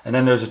about. And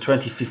then there's a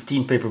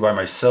 2015 paper by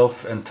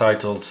myself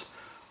entitled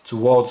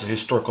Towards the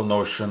Historical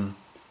Notion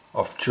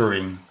of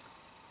Turing,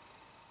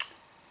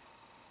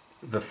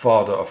 the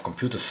father of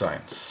computer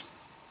science.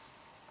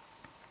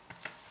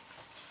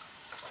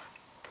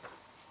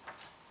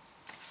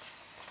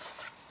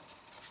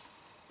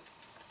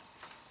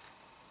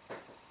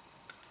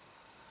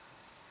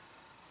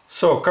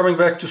 So, coming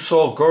back to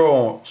Saul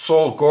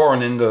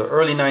Gorn in the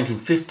early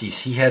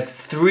 1950s, he had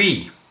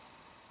 3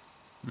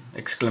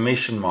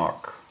 exclamation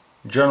mark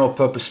general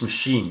purpose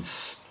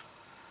machines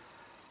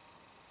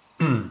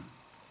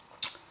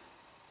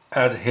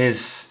at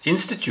his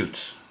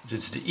institute.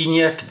 It's the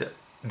ENIAC,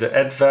 the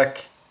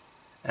EDVAC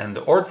and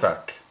the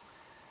ORDVAC.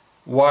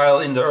 While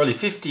in the early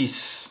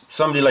 50s,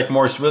 somebody like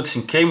Maurice Wilkes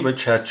in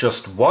Cambridge had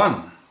just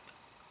 1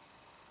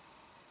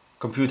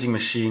 computing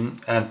machine,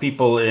 and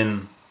people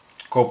in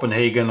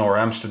Copenhagen or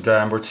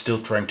Amsterdam were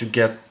still trying to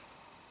get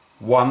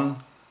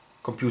 1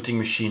 computing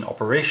machine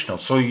operational.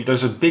 So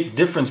there's a big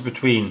difference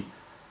between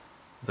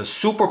the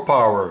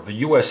superpower, the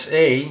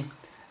USA,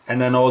 and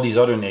then all these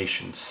other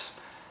nations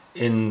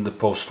in the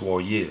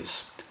post-war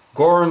years.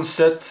 Gorn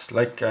said,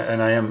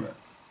 and I am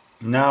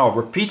now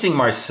repeating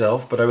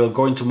myself, but I will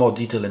go into more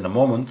detail in a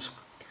moment,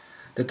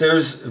 that there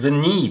is the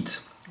need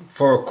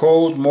for a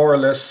code more or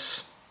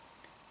less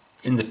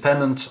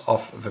independent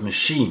of the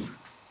machine.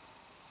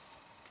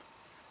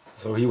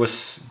 So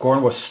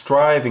Gorn was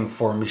striving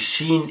for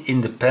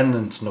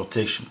machine-independent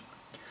notation,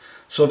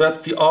 so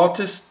that the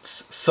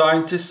artists,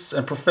 scientists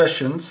and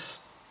professions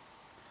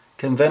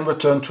can then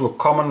return to a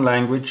common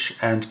language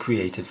and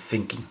creative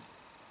thinking.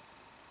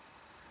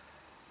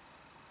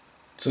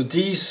 So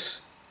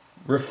these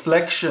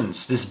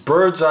reflections, this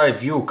bird's eye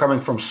view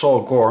coming from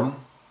Saul Gorn,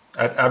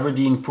 at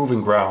Aberdeen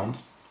Proving Ground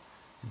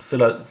in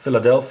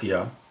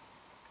Philadelphia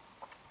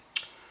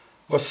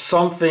was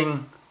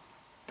something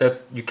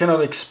that you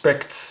cannot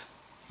expect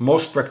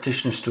most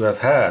practitioners to have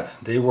had.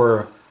 They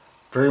were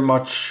very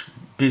much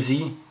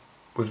busy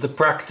with the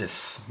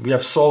practice. We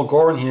have Saul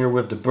Gorn here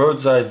with the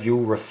bird's eye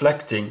view,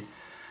 reflecting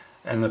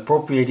and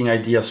appropriating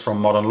ideas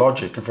from modern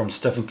logic and from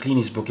Stephen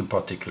Kleeni's book in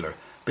particular,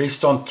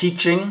 based on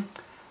teaching.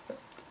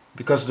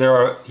 Because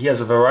he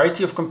has a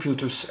variety of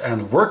computers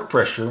and work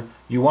pressure,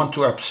 you want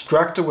to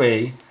abstract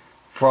away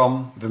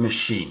from the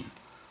machine.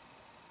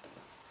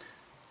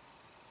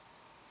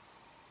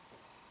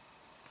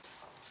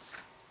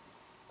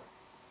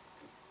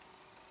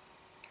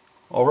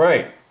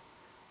 Alright,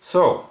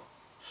 so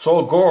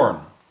Saul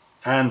Gorn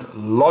and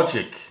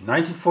logic,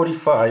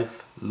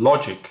 1945,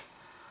 logic.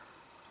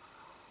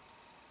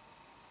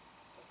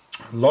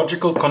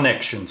 Logical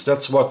connections,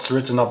 that's what's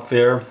written up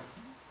there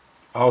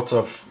out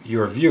of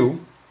your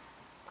view.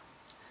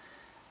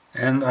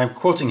 And I'm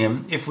quoting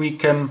him: if we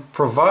can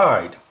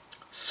provide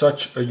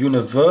such a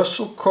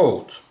universal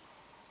code.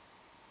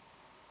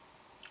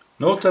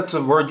 Note that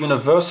the word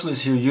universal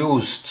is here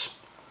used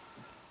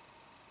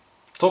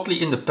totally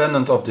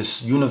independent of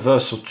this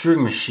universal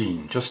Turing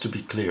machine, just to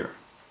be clear.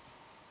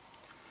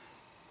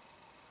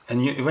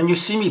 And when you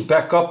see me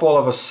back up all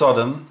of a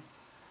sudden,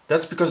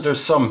 that's because there's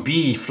some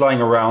bee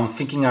flying around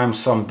thinking I'm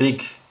some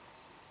big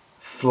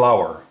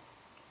flower.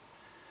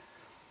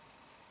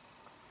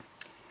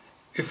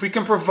 If we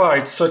can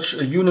provide such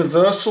a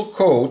universal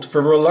code,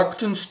 the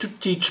reluctance to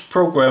teach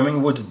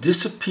programming would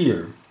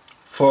disappear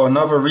for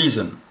another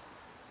reason.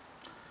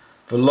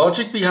 The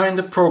logic behind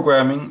the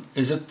programming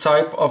is a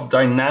type of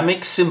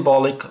dynamic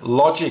symbolic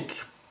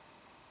logic.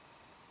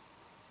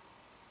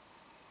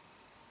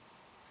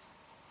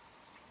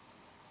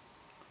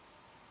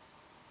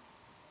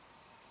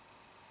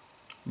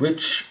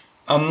 Which,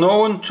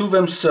 unknown to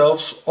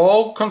themselves,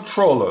 all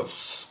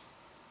controllers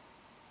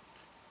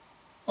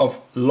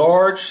of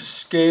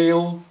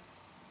large-scale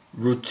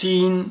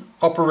routine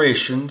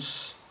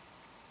operations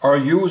are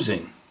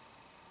using.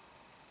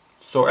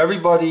 So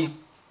everybody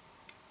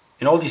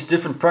in all these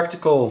different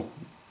practical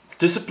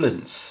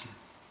disciplines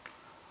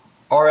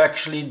are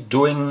actually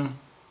doing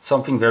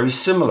something very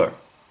similar.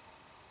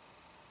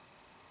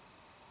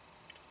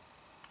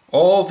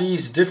 All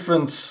these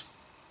different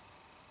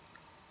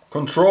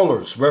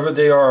controllers, whether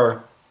they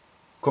are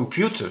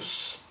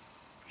computers,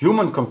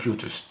 human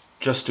computers,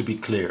 just to be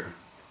clear,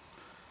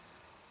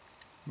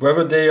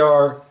 whether they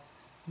are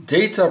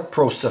data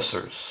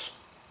processors,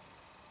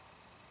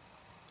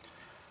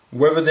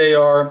 whether they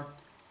are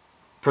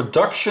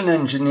production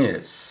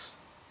engineers,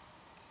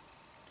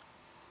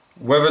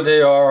 whether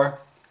they are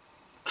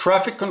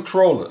traffic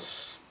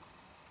controllers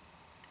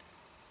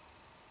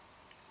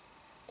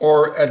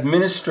or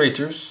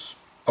administrators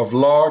of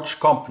large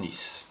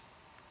companies,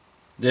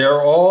 they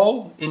are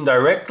all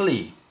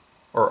indirectly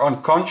or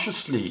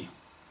unconsciously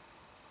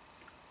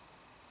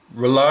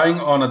relying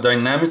on a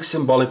dynamic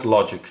symbolic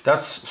logic.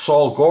 That's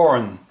Saul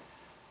Gorn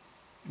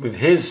with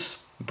his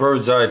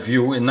bird's eye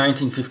view in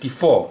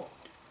 1954.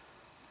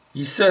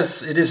 He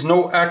says it is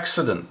no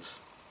accident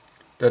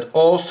that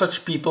all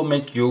such people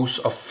make use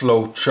of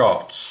flow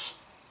charts.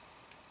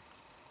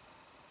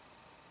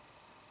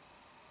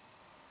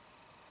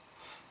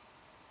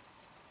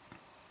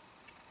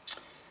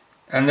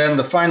 And then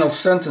the final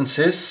sentence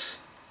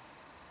is,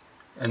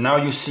 and now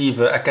you see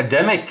the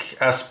academic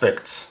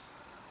aspect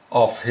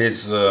of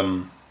his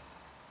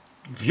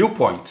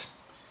viewpoint.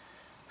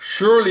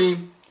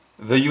 Surely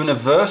the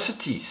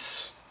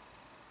universities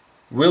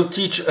will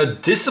teach a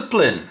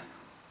discipline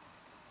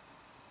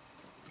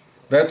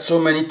that so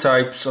many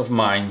types of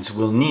minds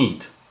will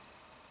need.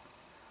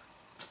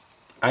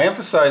 I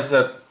emphasize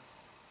that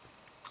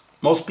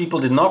most people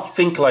did not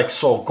think like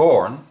Saul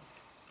Gorn,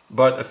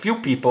 but a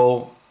few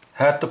people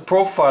had the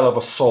profile of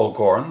a Saul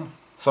Gorn,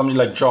 somebody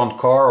like John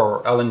Carr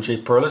or Alan J.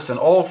 Perlis, and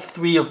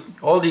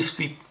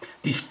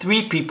these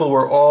three people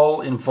were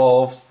all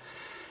involved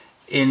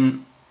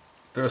in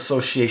the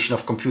association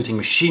of computing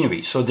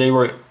machinery. So they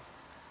were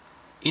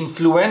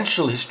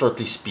influential,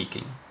 historically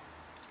speaking,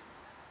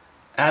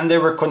 and they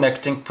were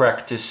connecting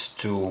practice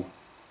to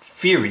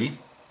theory,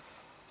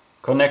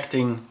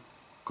 connecting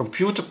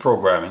computer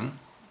programming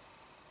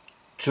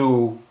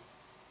to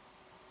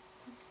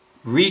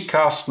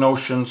recast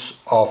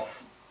notions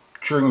of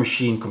Turing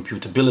machine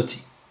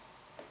computability.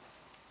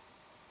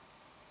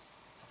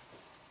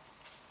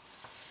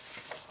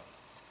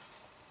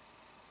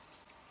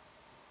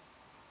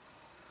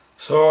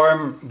 So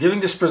I'm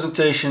giving this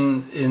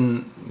presentation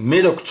in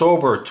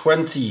mid-October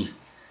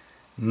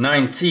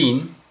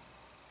 2019,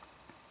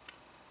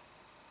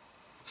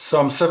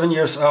 some 7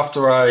 years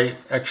after I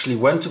actually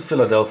went to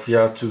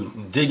Philadelphia to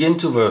dig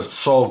into the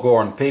Saul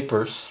Gorn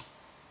papers.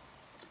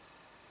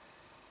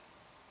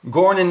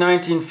 Gorn in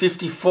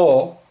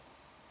 1954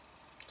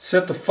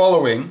 said the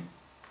following,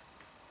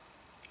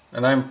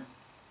 and I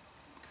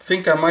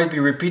think I might be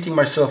repeating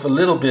myself a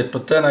little bit,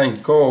 but then I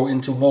go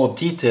into more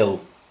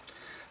detail.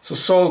 So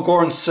Saul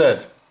Gorn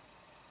said,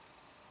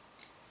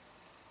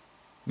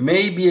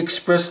 may be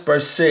expressed by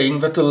saying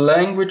that the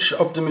language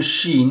of the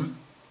machine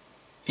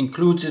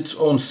includes its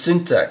own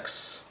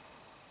syntax,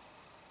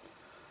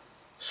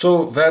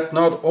 so that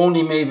not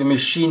only may the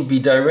machine be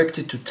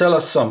directed to tell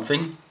us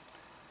something,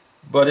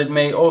 but it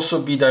may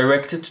also be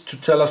directed to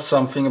tell us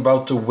something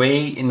about the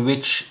way in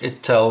which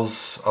it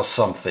tells us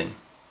something.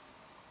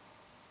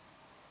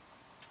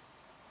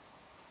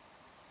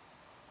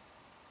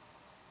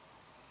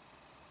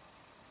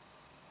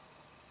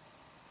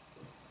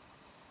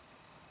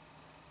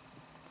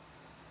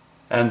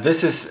 And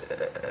this is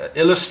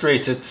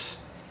illustrated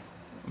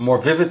more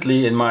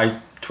vividly in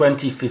my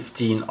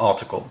 2015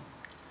 article.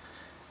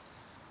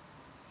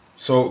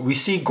 So we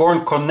see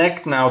Gorn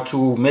connect now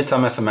to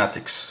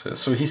meta-mathematics.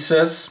 So he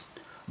says,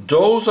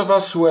 those of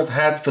us who have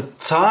had the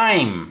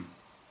time,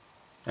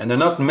 and there are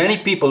not many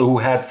people who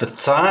had the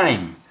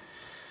time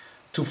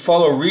to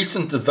follow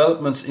recent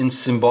developments in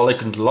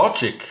symbolic and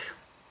logic,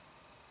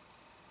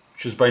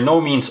 which is by no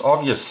means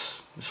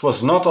obvious. This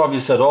was not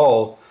obvious at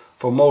all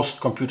for most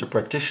computer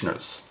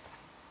practitioners.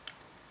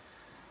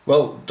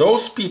 Well,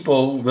 those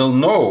people will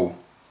know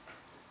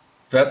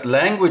that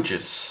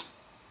languages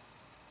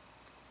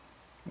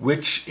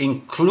which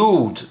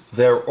include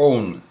their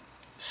own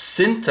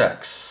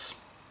syntax,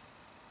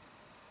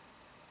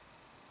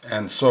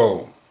 and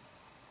so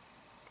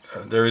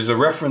there is a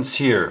reference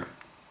here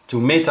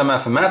to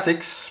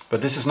meta-mathematics,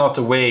 but this is not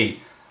the way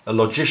a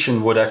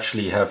logician would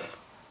actually have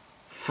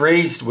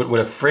would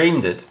have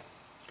framed it.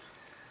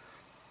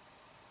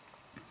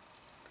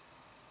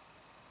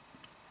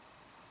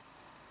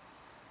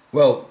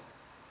 Well,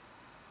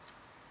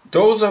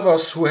 those of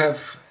us who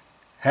have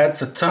had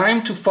the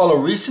time to follow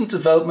recent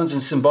developments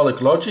in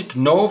symbolic logic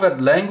know that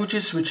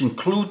languages which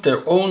include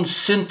their own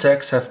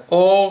syntax have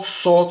all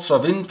sorts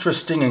of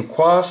interesting and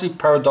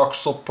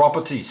quasi-paradoxical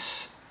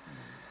properties,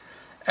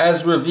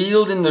 as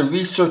revealed in the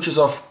researches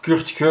of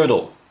Kurt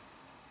Gödel.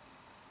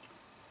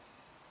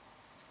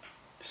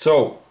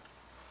 So,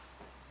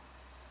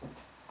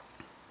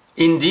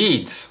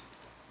 indeed,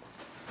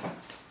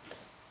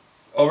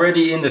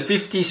 already in the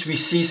 50s we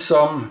see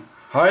some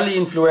highly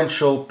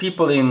influential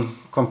people in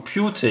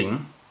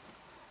computing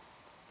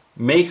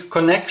make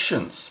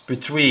connections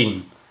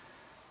between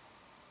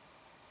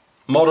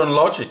modern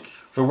logic,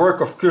 the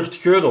work of Kurt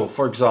Gödel,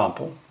 for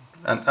example,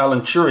 and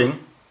Alan Turing,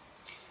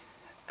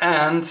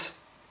 and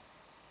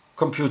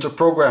computer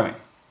programming.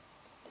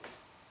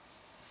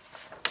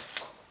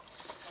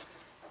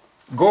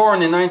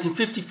 Gorn in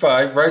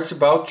 1955 writes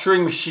about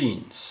Turing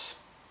machines.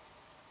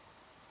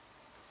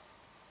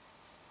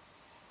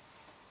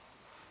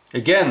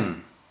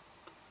 Again,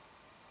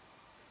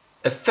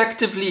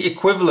 effectively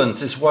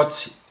equivalent is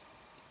what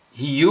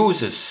he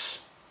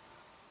uses.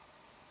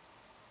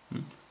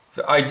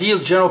 The ideal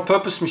general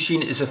purpose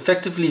machine is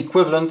effectively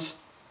equivalent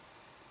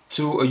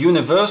to a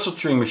universal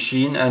Turing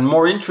machine, and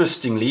more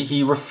interestingly,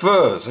 he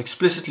refers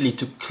explicitly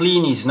to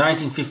Kleene,'s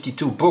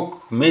 1952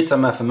 book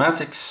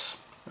Meta-Mathematics,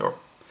 or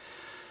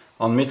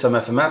on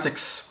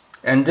meta-mathematics,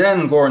 and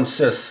then Gorn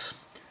says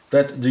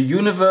that the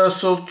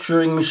universal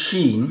Turing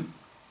machine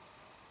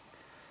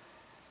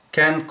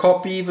can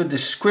copy the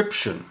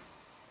description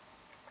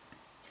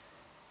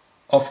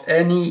of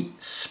any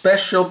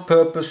special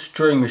purpose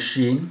Turing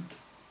machine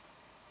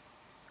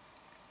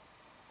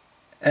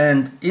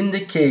and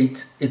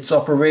indicate its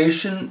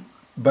operation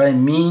by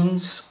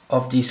means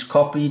of these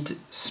copied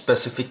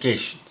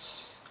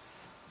specifications.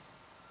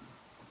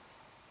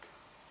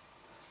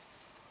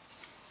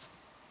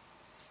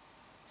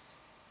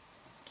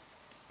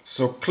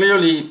 So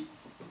clearly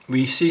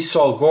we see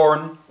Saul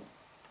Gorn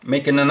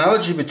make an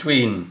analogy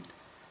between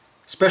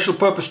special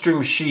purpose Turing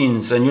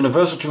machines and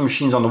universal Turing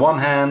machines on the one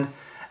hand,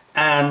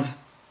 and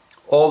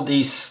all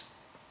these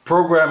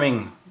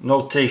programming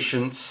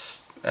notations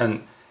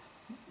and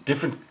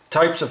different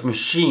types of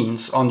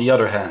machines on the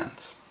other hand.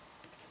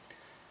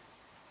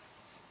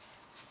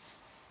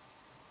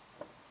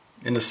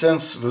 In a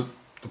sense, the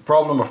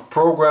problem of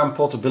program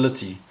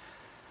portability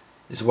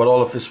is what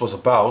all of this was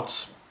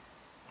about,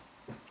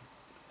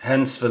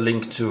 hence the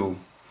link to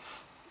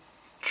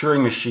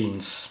Turing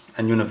machines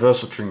and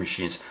universal Turing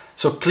machines.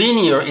 So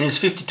Kleene, in his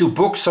 52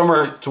 books,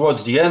 somewhere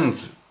towards the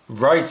end,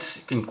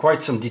 writes in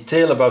quite some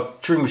detail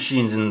about Turing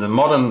machines in the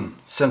modern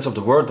sense of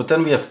the word. But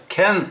then we have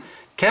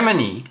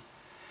Kemeny,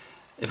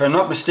 if I'm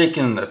not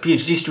mistaken, a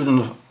PhD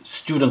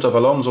student of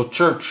Alonzo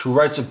Church, who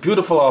writes a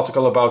beautiful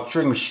article about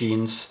Turing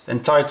machines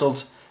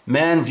entitled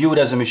Man Viewed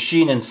as a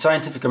Machine in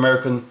Scientific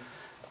American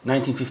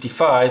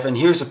 1955. And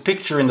here's a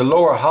picture in the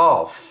lower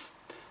half.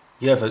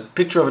 You have a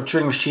picture of a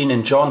Turing machine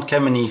in John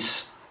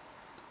Kemeny's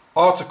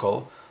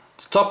article.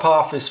 The top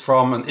half is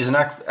an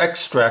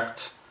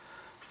extract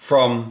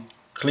from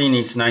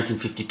Kleene's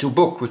 1952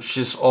 book, which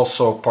is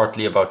also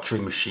partly about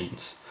Turing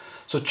machines.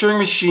 So Turing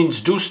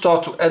machines do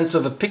start to enter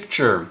the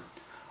picture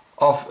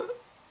of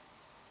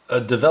a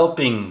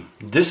developing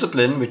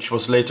discipline, which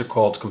was later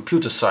called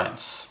computer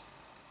science.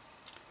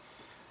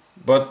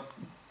 But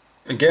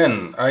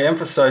again, I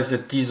emphasize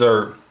that these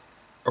are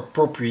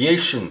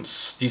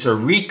appropriations, these are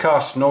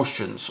recast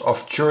notions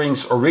of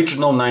Turing's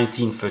original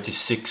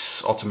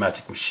 1936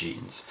 automatic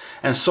machines.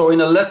 And so in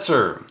a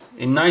letter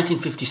in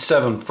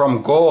 1957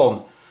 from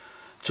Gorn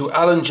to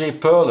Alan J.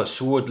 Perlis,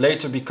 who would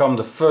later become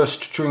the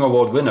first Turing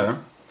Award winner,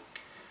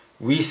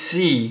 we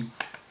see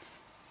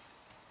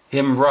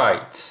him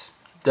write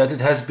that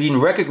it has been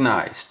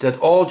recognized that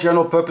all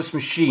general purpose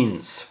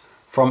machines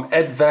from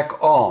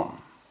EDVAC on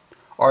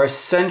are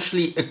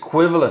essentially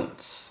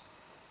equivalent,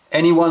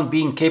 anyone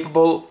being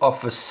capable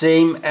of the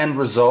same end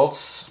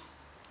results,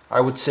 I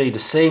would say the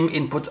same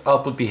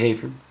input-output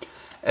behavior,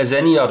 as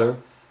any other,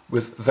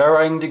 with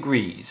varying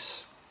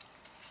degrees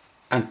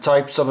and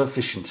types of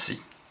efficiency.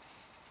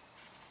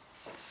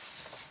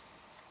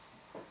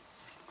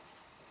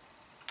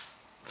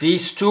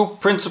 These two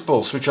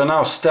principles, which are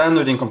now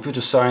standard in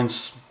computer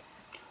science,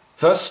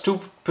 thus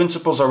two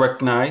principles are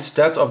recognized,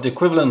 that of the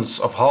equivalence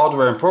of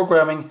hardware and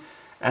programming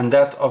and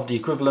that of the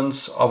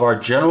equivalence of our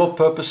general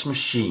purpose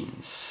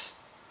machines,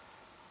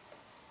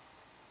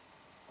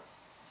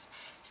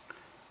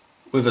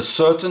 with a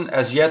certain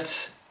as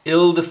yet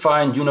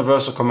ill-defined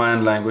universal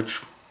command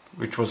language,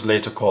 which was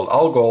later called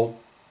ALGOL,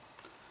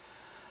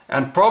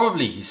 and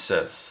probably, he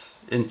says,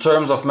 in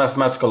terms of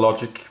mathematical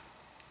logic,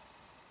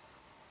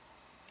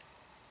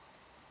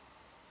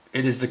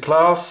 it is the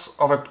class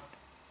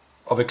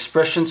of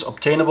expressions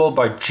obtainable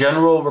by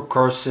general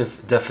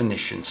recursive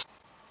definitions.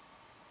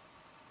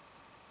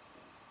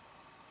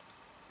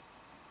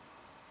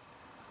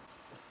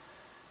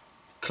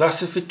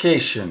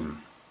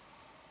 Classification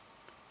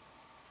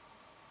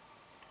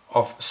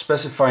of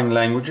specifying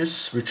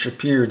languages, which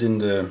appeared in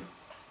the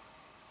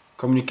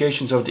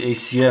communications of the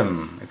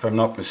ACM, if I'm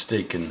not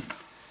mistaken,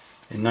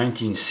 in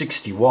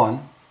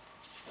 1961.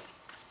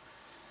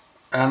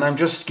 And I'm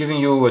just giving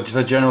you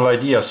the general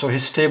idea. So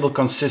his table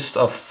consists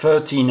of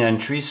 13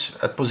 entries.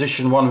 At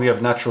position 1 we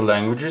have natural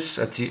languages.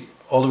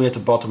 All the way at the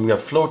bottom we have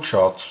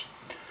flowcharts.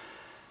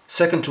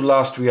 Second to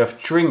last we have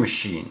Turing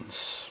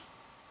machines.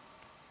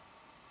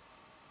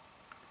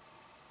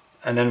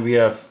 And then we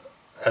have,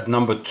 at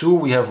number 2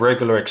 we have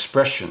regular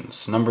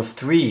expressions. Number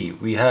 3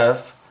 we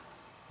have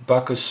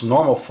Backus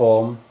normal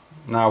form,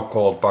 now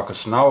called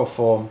Backus Nauer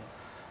form.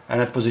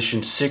 And at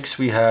position 6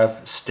 we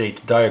have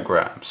state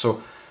diagram.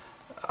 So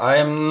I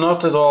am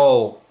not at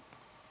all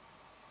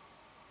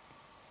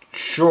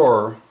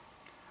sure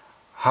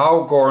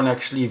how Gorn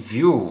actually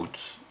viewed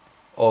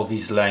all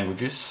these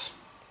languages,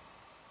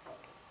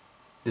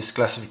 this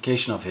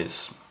classification of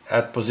his.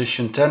 At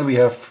position 10 we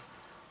have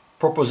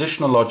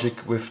propositional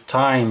logic with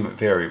time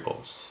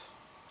variables.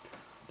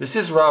 This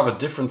is rather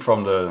different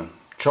from the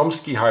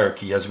Chomsky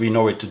hierarchy as we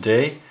know it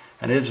today,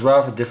 and it is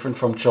rather different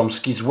from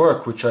Chomsky's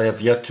work, which I have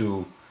yet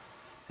to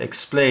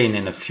explain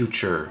in a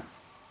future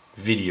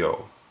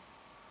video.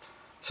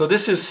 So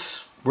this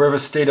is where the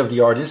state of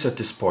the art is at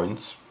this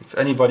point. If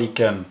anybody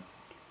can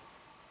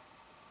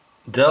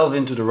delve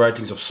into the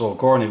writings of Saul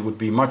Gorn, it would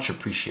be much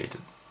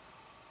appreciated.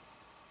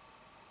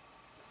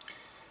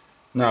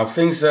 Now,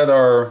 things that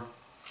are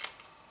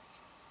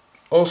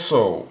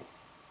also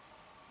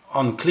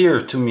unclear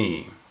to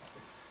me.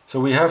 So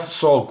we have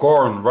Saul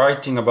Gorn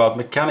writing about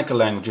mechanical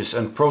languages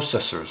and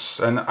processors.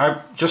 And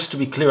just to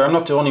be clear, I'm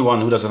not the only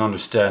one who doesn't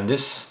understand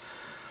this.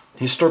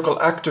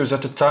 Historical actors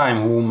at the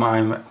time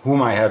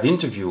whom I have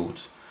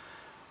interviewed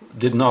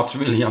did not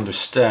really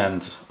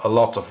understand a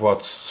lot of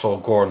what Saul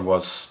Gorn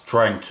was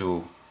trying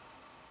to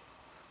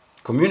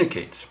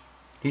communicate.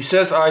 He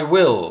says, I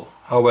will,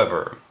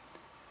 however,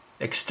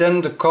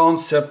 extend the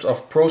concept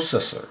of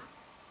processor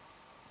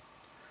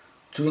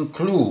to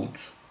include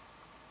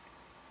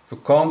the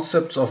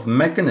concepts of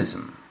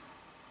mechanism,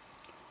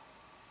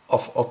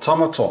 of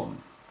automaton,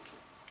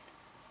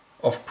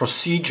 of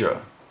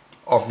procedure,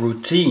 of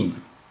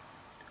routine,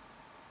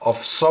 of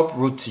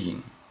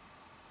subroutine,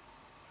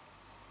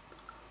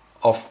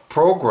 of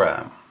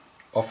program,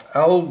 of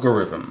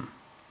algorithm,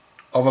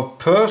 of a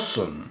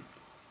person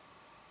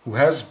who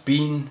has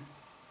been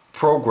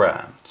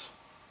programmed,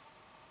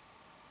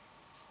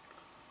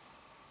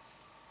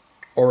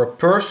 or a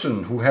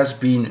person who has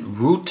been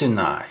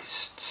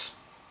routinized,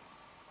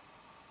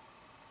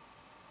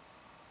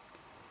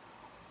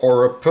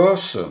 or a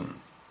person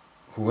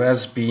who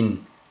has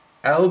been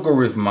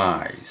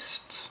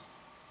algorithmized,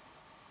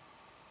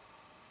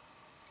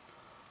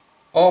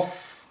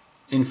 of,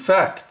 in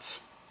fact,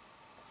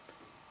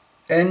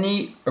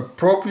 any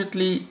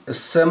appropriately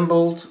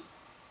assembled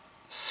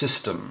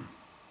system.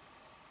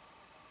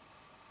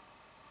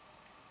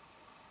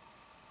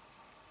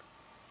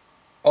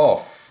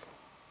 Of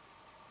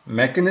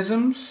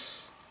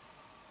mechanisms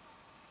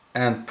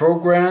and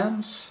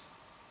programs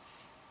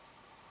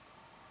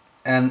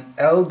and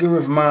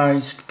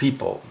algorithmized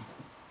people.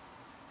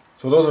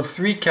 So those are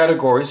three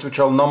categories, which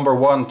I'll number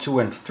 1, 2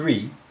 and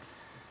 3,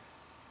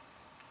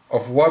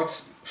 of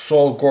what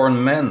Saul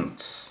Gorn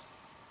meant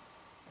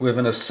with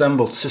an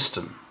assembled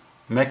system.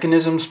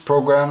 Mechanisms,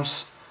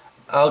 programs,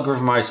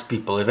 algorithmized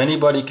people. If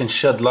anybody can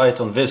shed light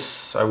on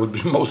this, I would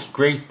be most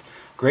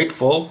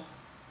grateful.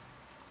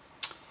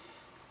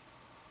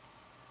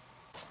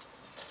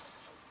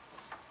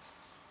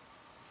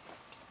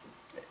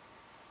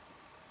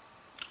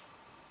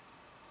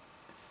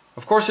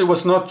 Of course, it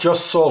was not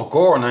just Saul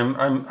Gorn.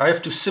 I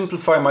have to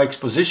simplify my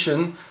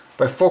exposition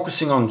by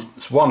focusing on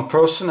one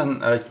person,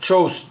 and I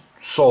chose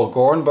Saul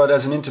Gorn, but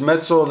as an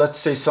intermezzo, let's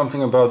say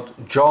something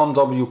about John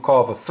W.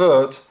 Carver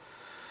III,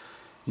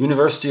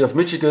 University of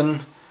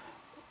Michigan,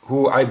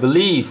 who I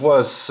believe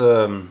was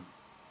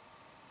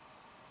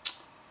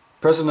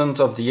president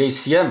of the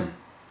ACM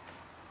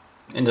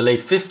in the late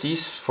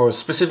 50s. For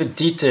specific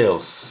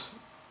details,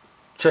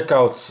 check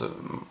out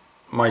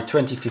my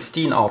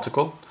 2015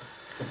 article.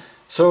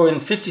 So in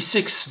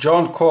 56,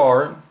 John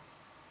Carr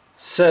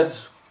said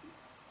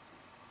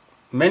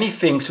many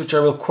things which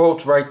I will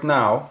quote right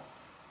now,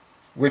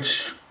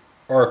 which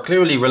are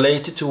clearly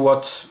related to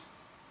what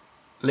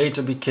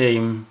later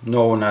became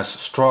known as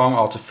strong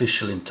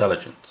artificial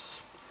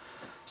intelligence.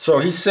 So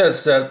he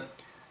says that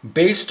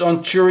based on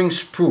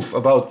Turing's proof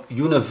about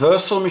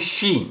universal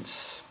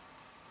machines,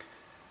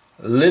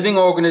 living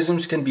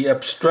organisms can be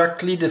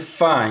abstractly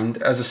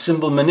defined as a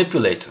symbol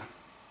manipulator.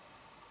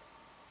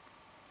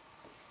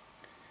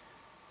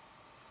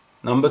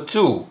 Number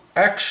 2,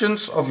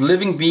 actions of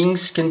living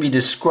beings can be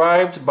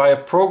described by a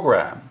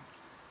program.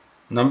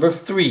 Number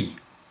 3,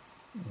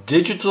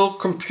 digital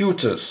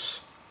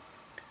computers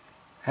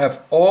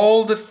have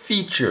all the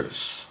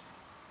features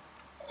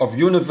of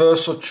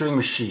universal Turing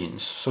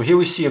machines. So here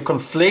we see a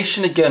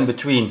conflation again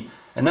between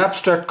an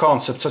abstract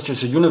concept such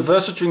as a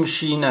universal Turing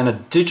machine and a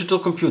digital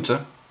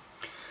computer.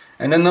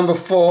 And then number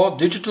 4,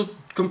 digital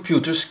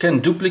computers can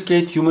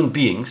duplicate human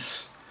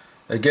beings.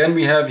 Again,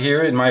 we have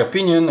here, in my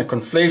opinion, a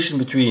conflation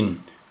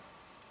between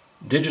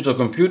digital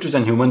computers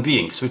and human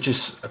beings, which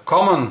is a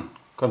common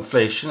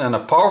conflation and a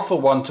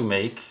powerful one to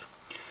make,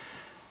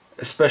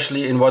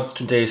 especially in what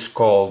today is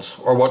called,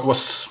 or what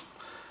was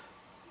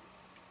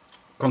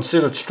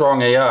considered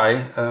strong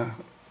AI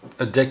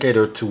a decade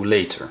or two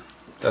later.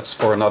 That's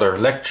for another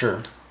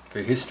lecture,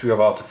 the history of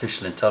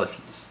artificial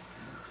intelligence.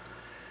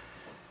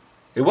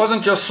 It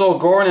wasn't just Saul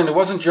Gorn and it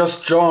wasn't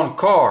just John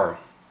Carr.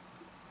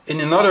 In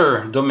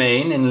another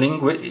domain, in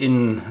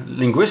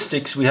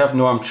linguistics, we have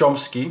Noam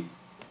Chomsky,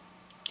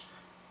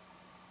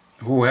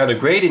 who had a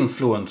great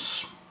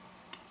influence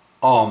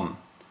on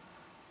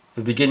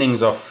the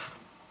beginnings of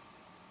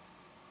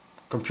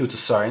computer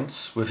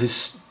science with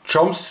his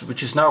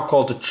which is now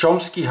called the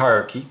Chomsky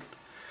hierarchy.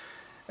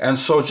 And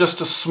so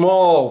just a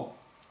small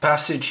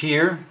passage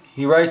here.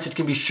 He writes, it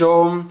can be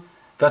shown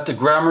that the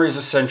grammar is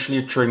essentially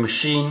a Turing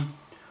machine.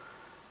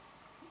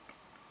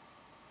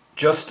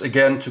 Just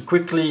again to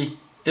quickly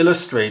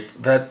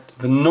illustrate that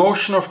the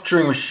notion of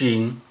Turing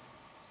machine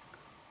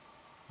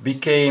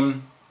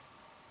became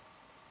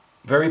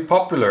very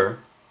popular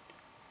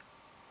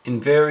in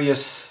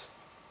various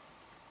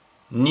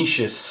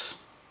niches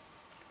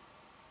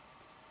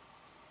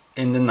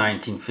in the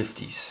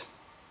 1950s.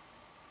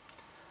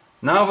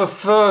 Now the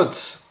third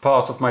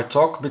part of my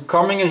talk,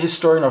 becoming a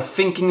historian or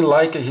thinking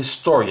like a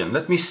historian.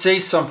 Let me say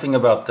something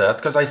about that,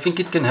 because I think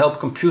it can help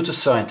computer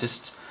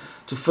scientists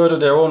to further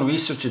their own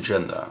research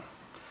agenda.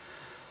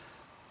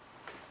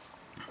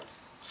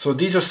 So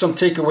these are some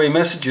takeaway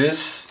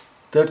messages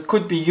that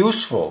could be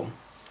useful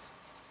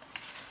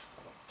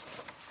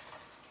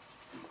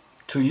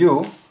to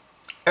you.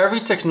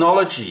 Every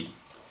technology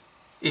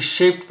is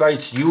shaped by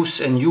its use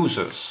and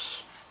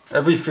users.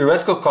 Every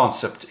theoretical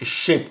concept is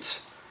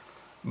shaped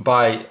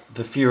by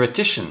the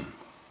theoretician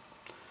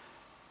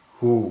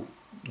who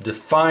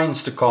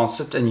defines the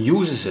concept and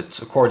uses it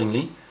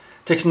accordingly.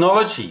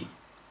 Technology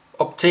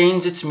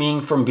obtains its meaning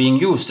from being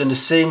used, and the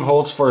same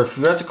holds for a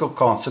theoretical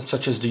concept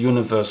such as the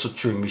universal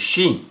Turing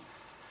machine.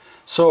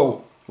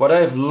 So what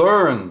I've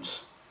learned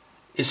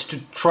is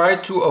to try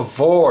to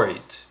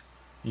avoid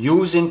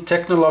using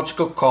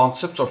technological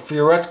concepts or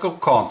theoretical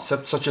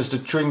concepts such as the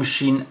Turing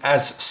machine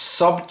as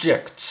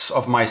subjects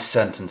of my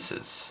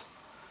sentences.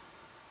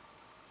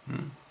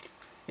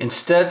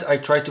 Instead, I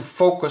try to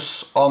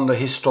focus on the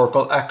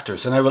historical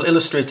actors, and I will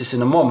illustrate this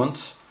in a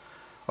moment.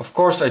 Of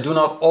course, I do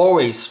not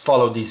always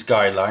follow these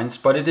guidelines,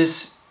 but it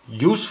is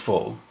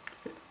useful.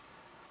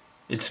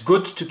 It's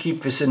good to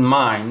keep this in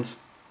mind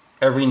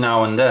every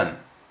now and then.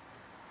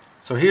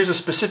 So here's a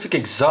specific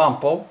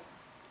example.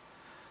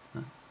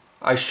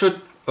 I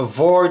should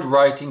avoid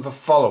writing the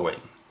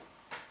following.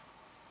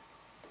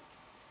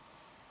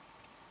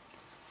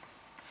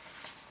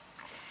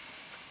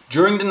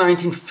 During the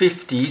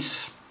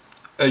 1950s,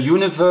 a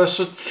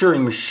universal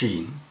Turing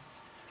machine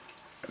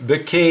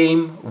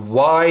became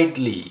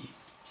widely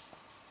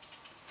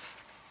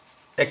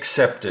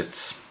accepted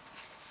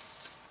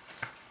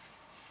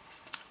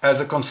as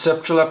a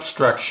conceptual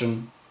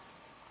abstraction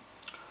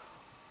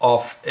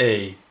of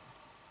a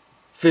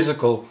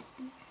physical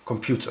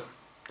computer.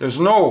 There's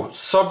no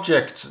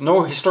subject,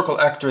 no historical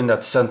actor in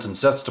that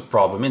sentence. That's the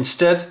problem.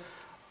 Instead,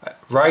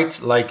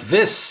 write like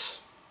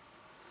this.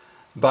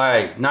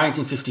 By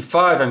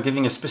 1955, I'm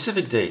giving a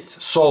specific date.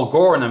 Saul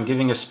Gorn, I'm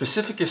giving a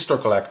specific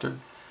historical actor,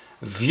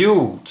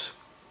 viewed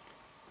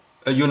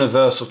a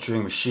universal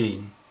Turing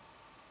machine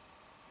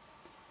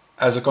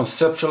as a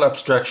conceptual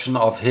abstraction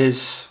of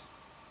his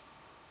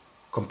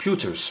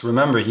computers.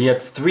 Remember, he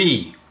had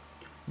 3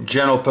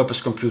 general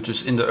purpose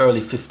computers in the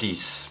early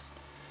 50s.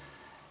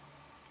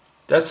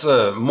 That's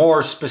a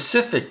more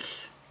specific,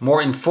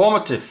 more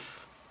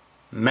informative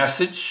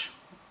message,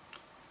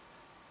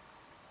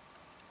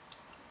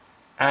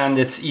 and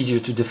it's easier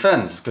to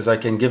defend because I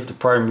can give the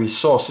primary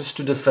sources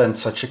to defend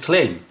such a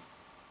claim.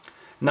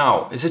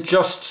 Now, is it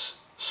just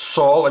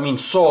Saul? I mean,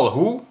 Saul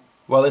who?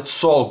 Well, it's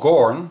Saul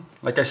Gorn.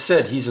 Like I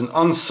said, he's an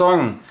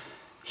unsung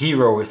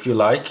hero, if you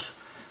like.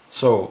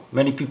 So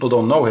many people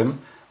don't know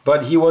him,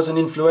 but he was an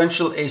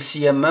influential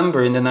ACM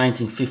member in the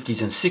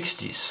 1950s and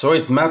 60s, so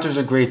it matters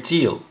a great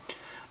deal.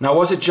 Now,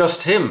 was it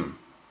just him?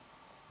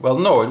 Well,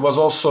 no, it was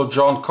also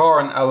John Carr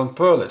and Alan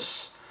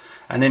Perlis.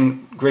 And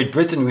in Great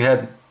Britain we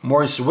had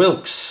Maurice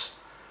Wilkes,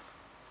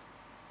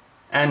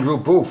 Andrew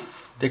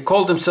Booth. They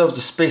called themselves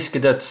the Space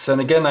Cadets, and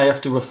again I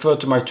have to refer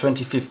to my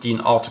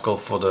 2015 article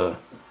for the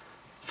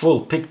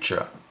full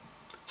picture.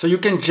 So you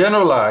can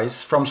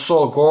generalize from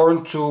Saul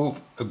Gorn to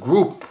a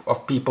group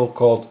of people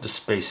called the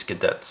Space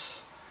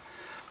Cadets.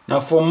 Now,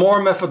 for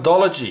more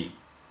methodology,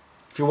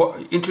 if you are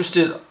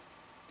interested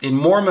in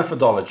more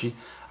methodology,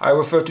 I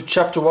refer to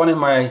chapter 1 in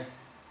my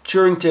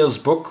Turing Tales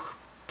book,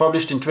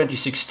 published in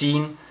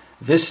 2016.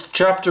 This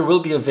chapter will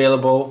be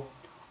available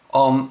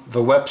on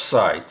the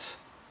website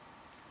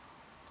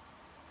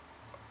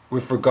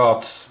with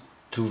regard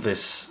to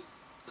this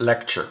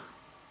lecture.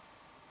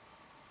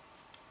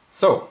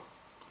 So,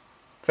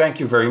 thank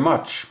you very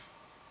much.